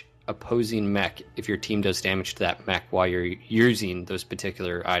each opposing mech if your team does damage to that mech while you're using those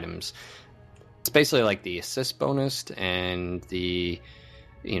particular items. It's basically like the assist bonus and the,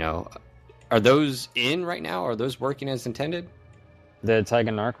 are those in right now? Are those working as intended? The Tag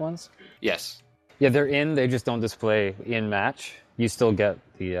and Narc ones? Yes. Yeah, they're in. They just don't display in match. You still get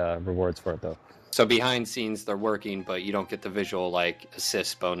the rewards for it, though. So behind scenes, they're working, but you don't get the visual,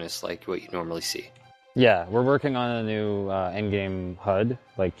 assist bonus like what you normally see. Yeah, we're working on a new endgame HUD,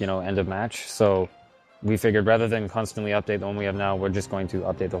 end of match. So we figured rather than constantly update the one we have now, we're just going to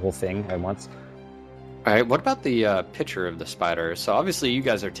update the whole thing at once. All right, what about the picture of the spider? So obviously you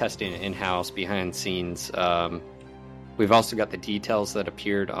guys are testing it in-house, behind scenes. We've also got the details that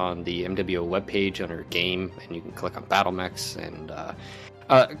appeared on the MWO webpage under game, and you can click on Battle Mechs. And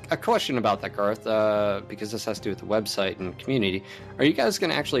A question about that, Garth, because this has to do with the website and community. Are you guys going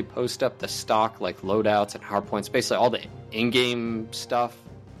to actually post up the stock, like loadouts and hardpoints, basically all the in-game stuff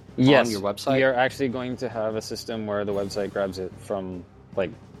on your website? We are actually going to have a system where the website grabs it from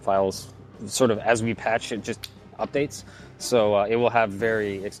like files, sort of as we patch it, just updates. So it will have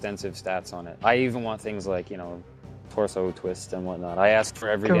very extensive stats on it. I even want things like, torso twist and whatnot. I asked for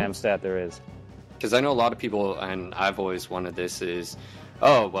every damn stat there is. Because I know a lot of people, and I've always wanted this, is,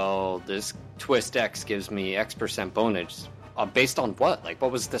 oh, well, this twist X gives me X% bonus. Based on what? Like,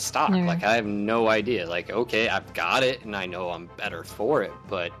 what was the stock? Yeah. Like, I have no idea. Like, okay, I've got it, and I know I'm better for it,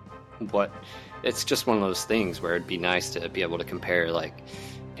 but what? It's just one of those things where it'd be nice to be able to compare, like,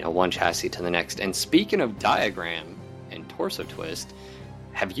 one chassis to the next. And speaking of diagram and torso twist,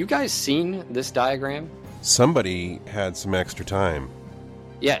 have you guys seen this diagram? Somebody had some extra time.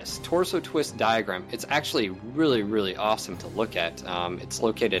 Yes, torso twist diagram. It's actually really, really awesome to look at. It's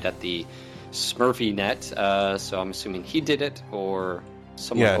located at the Smurfy Net, so I'm assuming he did it, or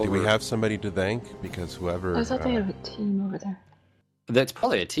someone over... do we have somebody to thank? Because whoever... I thought they had a team over there. That's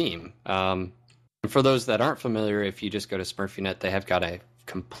probably a team. For those that aren't familiar, if you just go to SmurfyNet, they have got a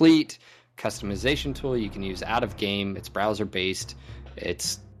complete customization tool you can use out of game. It's browser-based.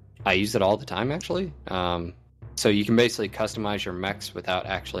 I use it all the time, actually. So you can basically customize your mechs without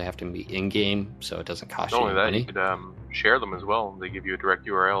actually having to be in-game, so it doesn't cost you Not only that, money. you could share them as well. They give you a direct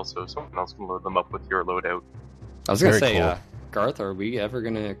URL, so someone else can load them up with your loadout. I was going to Very say, cool. Garth, are we ever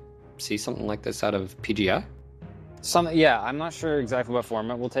going to see something like this out of PGI? I'm not sure exactly what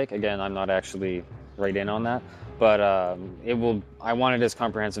format we'll take. Again, I'm not actually right in on that, but I want it as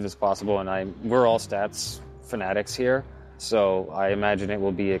comprehensive as possible, and we're all stats fanatics here, so I imagine it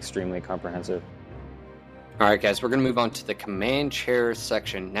will be extremely comprehensive. All right, guys, we're going to move on to the command chair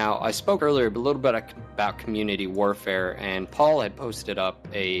section. Now, I spoke earlier a little bit about community warfare, and Paul had posted up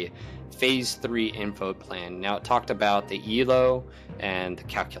a Phase 3 info plan. Now, it talked about the ELO and the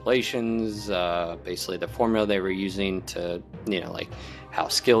calculations, basically the formula they were using to, like how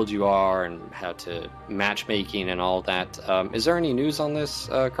skilled you are and how to matchmaking and all that. Is there any news on this,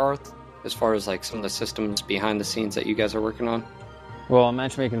 Garth, as far as like some of the systems behind the scenes that you guys are working on? Well,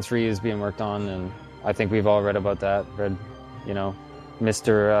 Matchmaking 3 is being worked on, and I think we've all read about that. Read,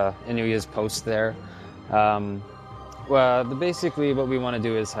 Mr. Inuya's post there. Basically what we want to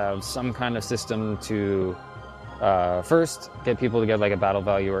do is have some kind of system to first get people to get like a battle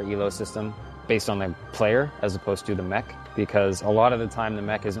value or elo system based on the player as opposed to the mech, because a lot of the time the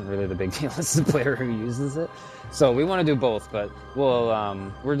mech isn't really the big deal, it's the player who uses it. So we want to do both, but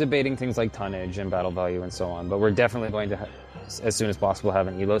we're debating things like tonnage and battle value and so on, but we're definitely going to as soon as possible have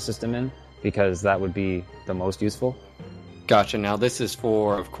an elo system in, because that would be the most useful. Gotcha. Now, this is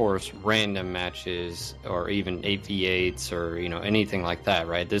for, of course, random matches or even 8v8s or, anything like that,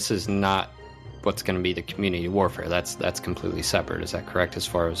 right? This is not what's going to be the community warfare. That's completely separate. Is that correct as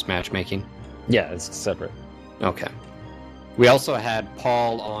far as matchmaking? Yeah, it's separate. Okay. We also had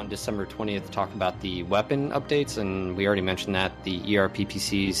Paul on December 20th talk about the weapon updates, and we already mentioned that the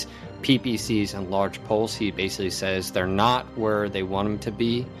ERPPCs, PPCs, and large pulse, he basically says they're not where they want them to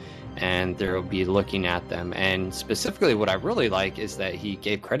be, and they'll be looking at them. And specifically what I really like is that he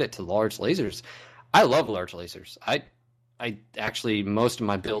gave credit to large lasers. I love large lasers. I actually, most of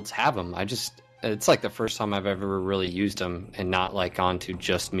my builds have them. It's like the first time I've ever really used them and not like gone to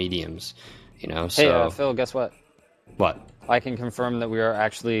just mediums, so... Hey, Phil, guess what? What? I can confirm that we are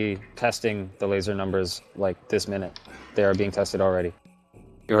actually testing the laser numbers like this minute. They are being tested already.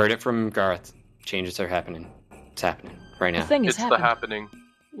 You heard it from Garth. Changes are happening. It's happening right now. The thing is It's the happening.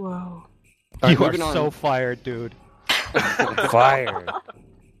 Whoa. All right, You are moving on. so fired, dude. Fired.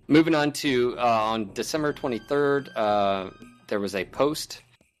 Moving on to on December 23rd, there was a post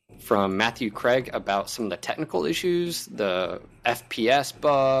from Matthew Craig about some of the technical issues, the FPS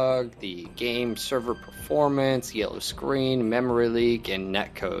bug, the game server performance, yellow screen, memory leak, and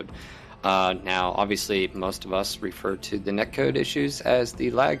netcode. Now, obviously, most of us refer to the netcode issues as the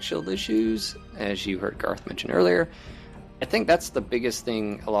lag shield issues, as you heard Garth mention earlier. I think that's the biggest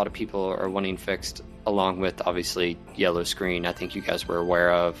thing a lot of people are wanting fixed, along with, obviously, yellow screen, I think you guys were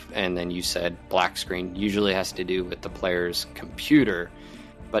aware of, and then you said black screen usually has to do with the player's computer,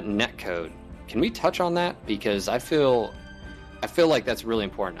 but netcode. Can we touch on that? Because I feel like that's really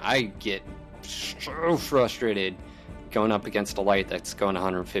important. I get so frustrated going up against a light that's going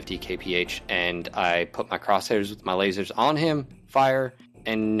 150 kph, and I put my crosshairs with my lasers on him, fire,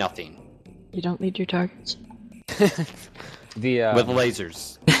 and nothing. You don't lead your targets. with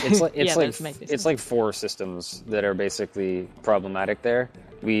lasers. It's like 4 systems that are basically problematic there.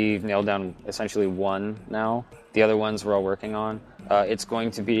 We've nailed down essentially one now. The other ones we're all working on. It's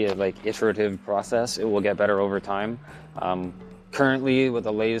going to be a iterative process. It will get better over time. Currently, what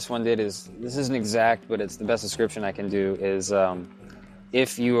the latest one did is, this isn't exact, but it's the best description I can do, is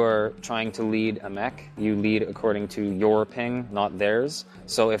if you are trying to lead a mech, you lead according to your ping, not theirs.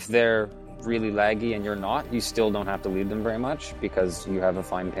 So if they're really laggy and you're not, you still don't have to lead them very much because you have a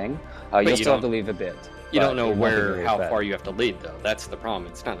fine ping. You'll still have to leave a bit. You don't know how far you have to lead, though. That's the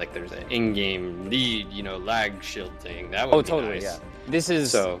problem. It's not like there's an in-game lead, lag shield thing. That would be totally, nice. Yeah. This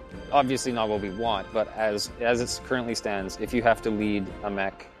is obviously not what we want, but as it currently stands, if you have to lead a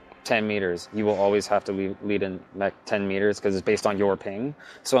mech 10 meters, you will always have to lead a mech 10 meters because it's based on your ping.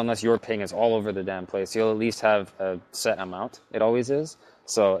 So unless your ping is all over the damn place, you'll at least have a set amount. It always is.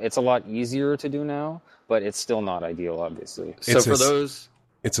 So it's a lot easier to do now, but it's still not ideal, obviously.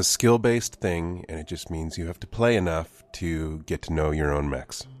 It's a skill-based thing, and it just means you have to play enough to get to know your own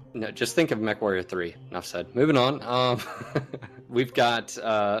mechs. No, just think of MechWarrior 3. Enough said. Moving on. We've got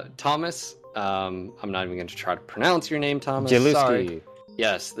Thomas. I'm not even going to try to pronounce your name, Thomas. Jaluski. Sorry.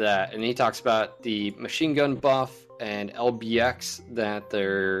 Yes, that. And he talks about the machine gun buff and LBX that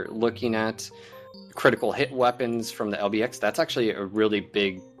they're looking at. Critical hit weapons from the LBX. That's actually a really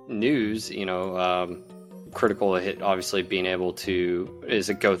big news, critical hit obviously being able to, is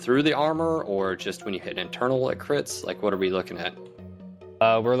it go through the armor or just when you hit internal it crits? What are we looking at?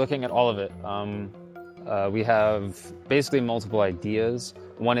 We're looking at all of it. We have basically multiple ideas.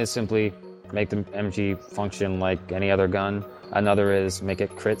 One is simply make the MG function like any other gun. Another is make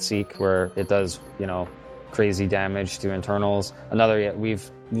it crit seek where it does, crazy damage to internals. Another, we've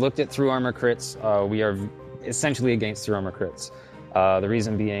looked at through armor crits. We are essentially against through armor crits. The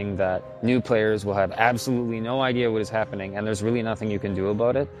reason being that new players will have absolutely no idea what is happening, and there's really nothing you can do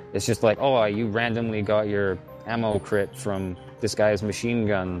about it. It's just like, you randomly got your ammo crit from this guy's machine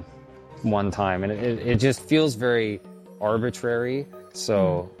gun one time, and it just feels very arbitrary.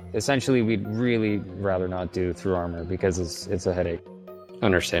 So essentially, we'd really rather not do through armor because it's a headache.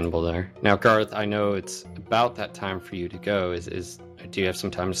 Understandable there. Now, Garth, I know it's about that time for you to go. Do you have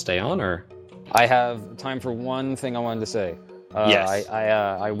some time to stay on, or? I have time for one thing I wanted to say. Yes.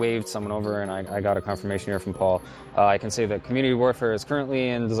 I waved someone over and I got a confirmation here from Paul. I can say that Community Warfare is currently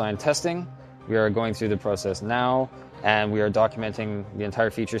in design testing. We are going through the process now, and we are documenting the entire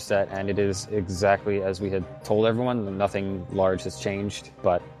feature set, and it is exactly as we had told everyone. Nothing large has changed,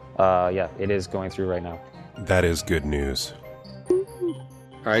 but it is going through right now. That is good news.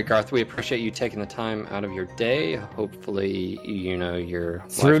 All right, Garth, we appreciate you taking the time out of your day. Hopefully, your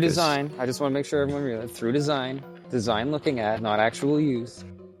through design. I just want to make sure everyone realizes through design. Design looking at, not actual use.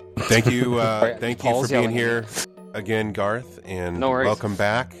 Thank you thank you for being here again, Garth, and welcome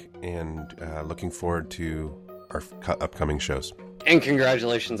back, and looking forward to our upcoming shows. And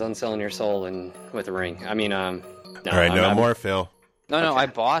congratulations on selling your soul with a ring. I mean, all right, no more, Phil. No, I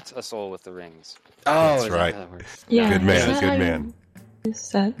bought a soul with the rings. Oh, that's right. Yeah, good man.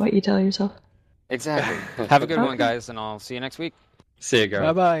 Is that what you tell yourself? Exactly. Have a good one, guys, and I'll see you next week. See you,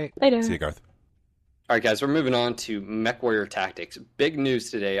 Garth. Bye-bye. Later. See you, Garth. All right, guys, we're moving on to MechWarrior Tactics. Big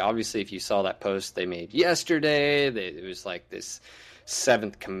news today. Obviously, if you saw that post they made yesterday, it was like this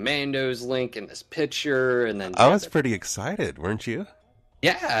 7th Commandos link in this picture, and then I was pretty excited, weren't you?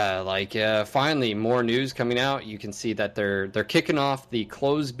 Yeah, finally more news coming out. You can see that they're kicking off the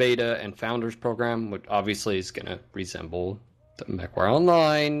closed beta and founders program, which obviously is going to resemble the MechWarrior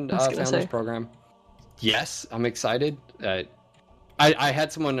Online founders program. Yes, I'm excited. I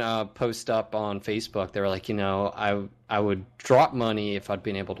had someone post up on Facebook. They were like, I would drop money if I'd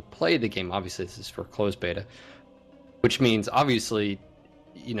been able to play the game. Obviously, this is for closed beta, which means obviously,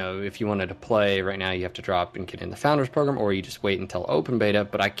 if you wanted to play right now, you have to drop and get in the Founders Program, or you just wait until open beta.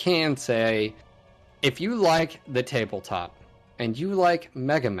 But I can say, if you like the tabletop and you like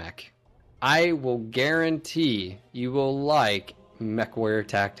MegaMech, I will guarantee you will like MechWarrior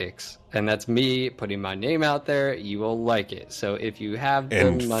Tactics, and that's me putting my name out there. You will like it. So if you have the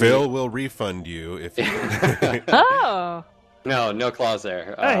money, Phil will refund you if you... Oh. No clause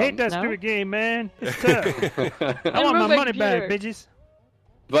there. I hate that stupid game, man. It's tough. I want my money back, bitches.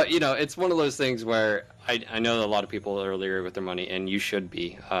 But it's one of those things where I know that a lot of people are leery with their money, and you should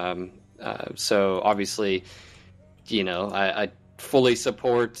be. So obviously, I fully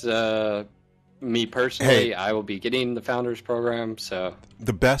support. Me personally, I will be getting the Founders Program, so...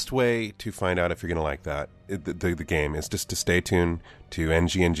 The best way to find out if you're going to like that, the game, is just to stay tuned to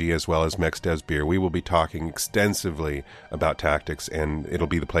NGNG as well as Mex Does Beer. We will be talking extensively about tactics, and it'll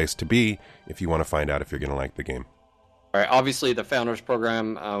be the place to be if you want to find out if you're going to like the game. All right, obviously the Founders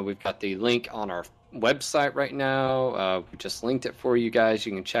Program, we've got the link on our website right now. We just linked it for you guys.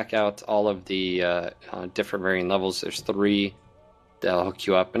 You can check out all of the different varying levels. There's 3 that'll hook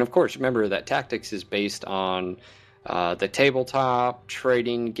you up. And of course, remember that Tactics is based on the tabletop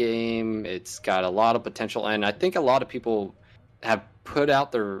trading game. It's got a lot of potential, and I think a lot of people have put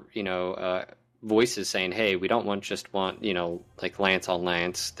out their, voices saying, hey, we don't want like Lance on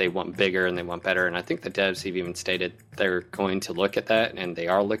Lance. They want bigger and they want better. And I think the devs have even stated they're going to look at that, and they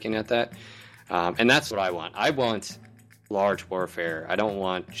are looking at that. And that's what I want. I want large warfare. I don't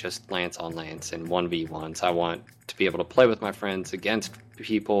want just Lance on Lance and 1v1s. I want to be able to play with my friends against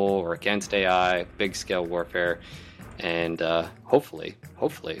people or against AI, big scale warfare. And hopefully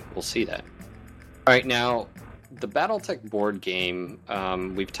we'll see that. All right, now, the BattleTech board game,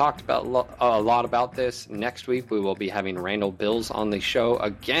 we've talked about a lot about this. Next week, we will be having Randall Bills on the show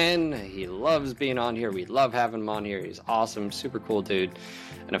again. He loves being on here. We love having him on here. He's awesome, super cool dude.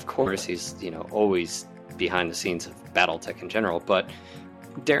 And of course, he's, always behind the scenes of BattleTech in general. But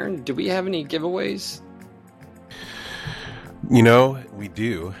Darren, do we have any giveaways? We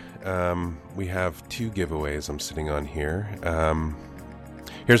do. We have 2 giveaways I'm sitting on here.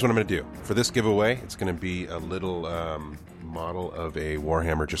 Here's what I'm going to do. For this giveaway, it's going to be a little model of a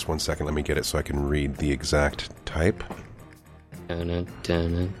Warhammer. Just one second, let me get it so I can read the exact type.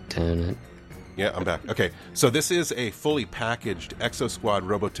 Yeah, I'm back. Okay, so this is a fully packaged Exo Squad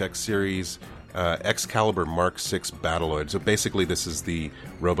Robotech series Excalibur Mark 6 Battloid. So basically this is the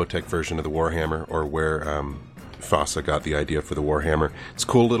Robotech version of the Warhammer, or where FASA got the idea for the Warhammer. It's a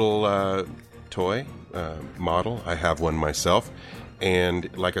cool little toy model. I have one myself. And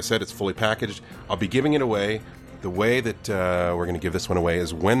like I said, it's fully packaged. I'll be giving it away. The way that we're going to give this one away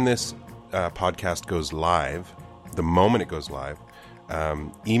is when this podcast goes live, the moment it goes live,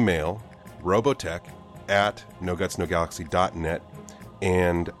 email robotech@nogutsnogalaxy.net,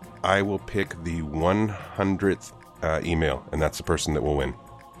 and I will pick the 100th email, and that's the person that will win.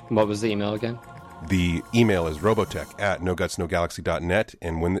 What was the email again? The email is robotech@nogutsnogalaxy.net,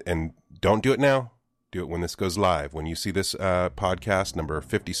 and don't do it now. Do it when this goes live. When you see this podcast, number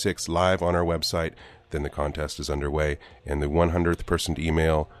 56, live on our website, then the contest is underway, and the 100th person to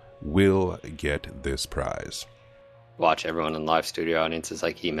email will get this prize. Watch, everyone in live studio audience is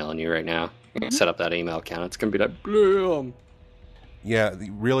like emailing you right now. Set up that email account. It's going to be like, blam. Yeah,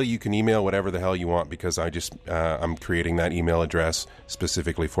 really, you can email whatever the hell you want, because I'm creating that email address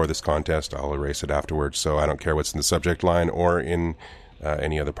specifically for this contest. I'll erase it afterwards, so I don't care what's in the subject line or in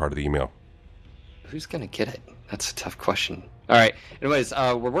any other part of the email. Who's going to get it? That's a tough question. All right. Anyways,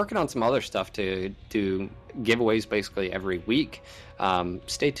 we're working on some other stuff to do giveaways basically every week.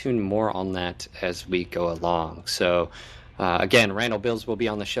 Stay tuned more on that as we go along. So, again, Randall Bills will be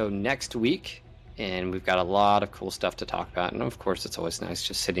on the show next week, and we've got a lot of cool stuff to talk about. And, of course, it's always nice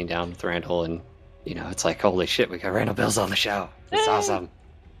just sitting down with Randall, and, it's like, holy shit, we got Randall Bills on the show. It's awesome.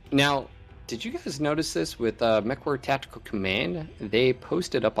 Now, did you guys notice this with MechWarrior Tactical Command? They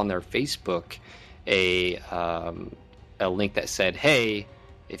posted up on their Facebook a link that said, hey,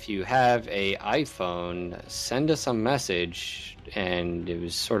 if you have a iPhone, send us a message. And it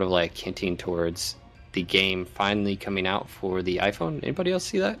was sort of like hinting towards the game finally coming out for the iPhone. Anybody else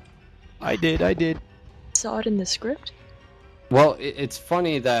see that? I did. Saw it in the script. Well, it's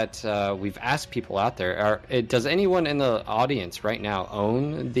funny that we've asked people out there. Does anyone in the audience right now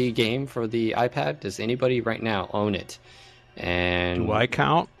own the game for the iPad? Does anybody right now own it? And do I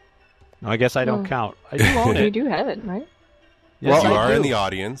count? No, I guess I don't count. I do own it. You do have it, right? Yes, you are in the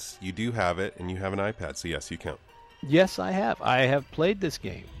audience. You do have it, and you have an iPad, so yes, you count. Yes, I have. I have played this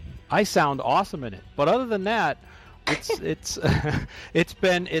game. I sound awesome in it. But other than that, it's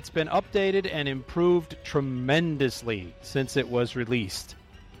been updated and improved tremendously since it was released.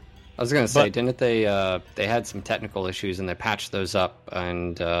 I was going to say, didn't they had some technical issues and they patched those up,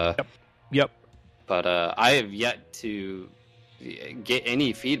 and Yep. But I have yet to get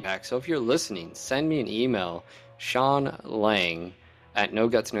any feedback. So if you're listening, send me an email, Sean Lang at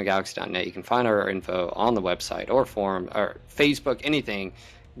nogutsnogalaxy.net. You can find our info on the website or forum or Facebook, anything.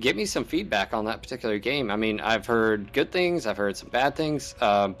 Give me some feedback on that particular game. I mean, I've heard good things, I've heard some bad things,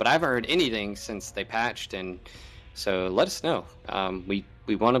 but I haven't heard anything since they patched, and so let us know.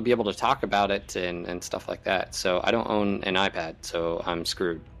 We want to be able to talk about it and stuff like that. So I don't own an iPad, so I'm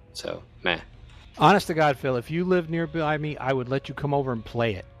screwed. So, meh. Honest to God, Phil, if you lived nearby me, I would let you come over and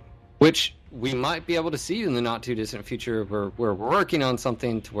play it. Which we might be able to see in the not-too-distant future. We're working on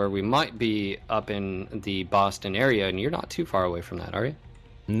something to where we might be up in the Boston area, and you're not too far away from that, are you?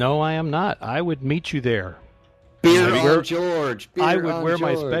 No, I am not. I would meet you there. Beer on George. I would wear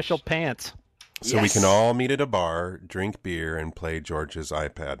my special pants. So we can all meet at a bar, drink beer, and play George's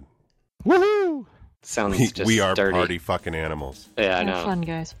iPad. Woohoo! Sounds just we are dirty. party fucking animals. Yeah, I know. Have fun,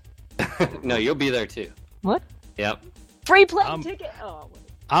 guys. No, you'll be there too. What? Yep. Free plane ticket? Oh,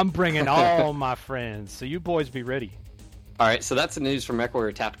 I'm bringing all my friends, so you boys be ready. All right, so that's the news from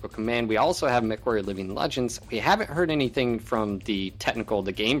MechWarrior Tactical Command. We also have MechWarrior Living Legends. We haven't heard anything from the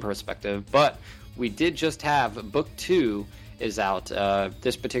game perspective, but we did just have Book 2 is out.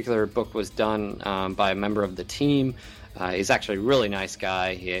 This particular book was done by a member of the team. He's actually a really nice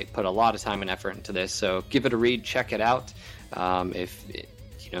guy. He put a lot of time and effort into this, so give it a read, check it out. If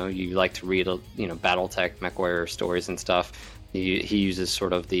you like to read BattleTech, MechWarrior stories and stuff, he uses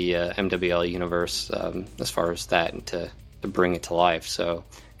sort of the MWL universe as far as that to bring it to life. So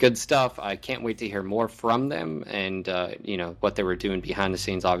good stuff. I can't wait to hear more from them and what they were doing behind the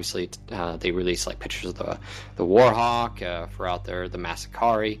scenes. Obviously they released like pictures of the Warhawk for out there, the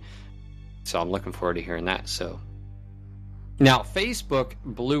Masakari, so I'm looking forward to hearing that. So now Facebook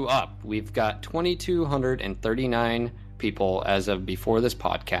blew up. We've got 2,239 people as of before this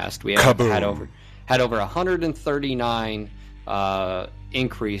podcast. We have had over 139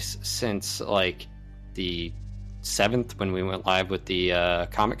 increase since like the 7th when we went live with the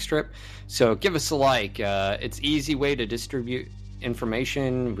comic strip. So give us a like. It's easy way to distribute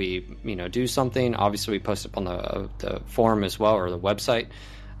information. We do something. Obviously we post it on the forum as well, or the website,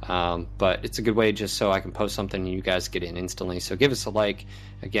 but it's a good way just so I can post something and you guys get in instantly. So give us a like.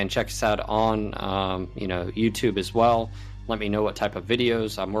 Again, check us out on YouTube as well. Let me know what type of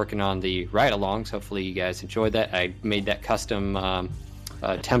videos. I'm working on the ride-alongs. Hopefully you guys enjoyed that. I made that custom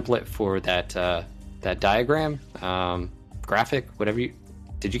template for that diagram, graphic, whatever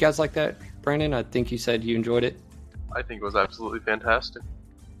did you guys like that, Brandon? I think you said you enjoyed it. I think it was absolutely fantastic.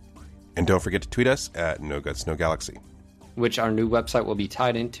 And don't forget to tweet us at No Guts No Galaxy, which our new website will be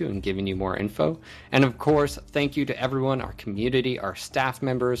tied into and giving you more info. And of course, thank you to everyone, our community, our staff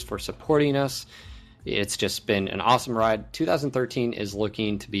members for supporting us. It's just been an awesome ride. 2013 is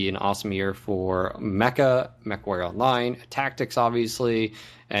looking to be an awesome year for Mecha, MechWarrior Online, Tactics, obviously,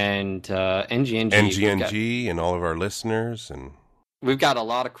 and NGNG. And all of our listeners. And we've got a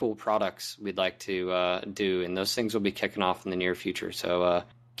lot of cool products we'd like to do, and those things will be kicking off in the near future. So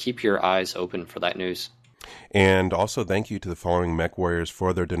keep your eyes open for that news. And also thank you to the following Mech Warriors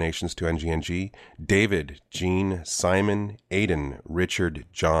for their donations to NGNG: David, Gene, Simon, Aiden, Richard,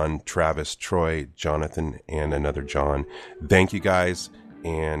 John, Travis, Troy, Jonathan, and another John. Thank you guys,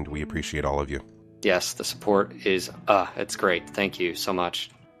 and we appreciate all of you. Yes, the support is it's great. Thank you so much.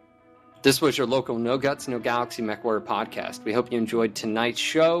 This was your local No Guts No Galaxy Mech Warrior podcast. We hope you enjoyed tonight's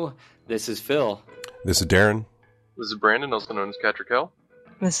show. This is Phil. This is Darren. This is Brandon, also known as Patrick Hill.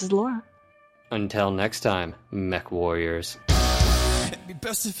 This is Laura. Until next time, Mech Warriors. It'd be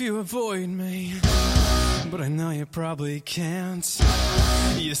best if you avoid me, but I know you probably can't.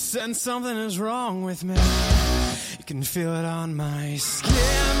 You sense something is wrong with me. You can feel it on my skin,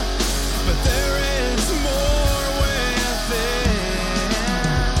 but there is more with it.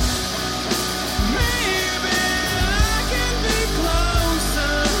 Maybe I can be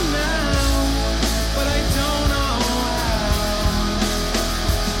closer now, but I don't know how.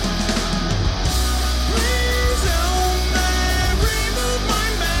 Please help me remove my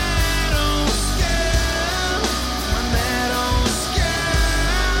metal skin. My metal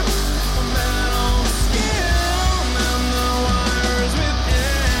skin. My metal skin. And the wires within.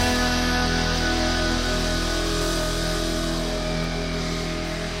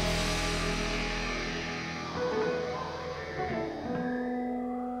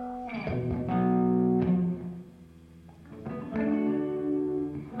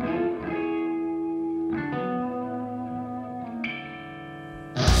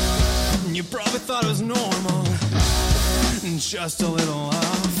 You probably thought it was normal, just a little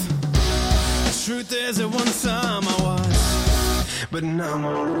off. The truth is, at one time I was, but now I'm a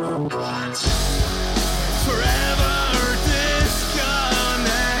robot. Forever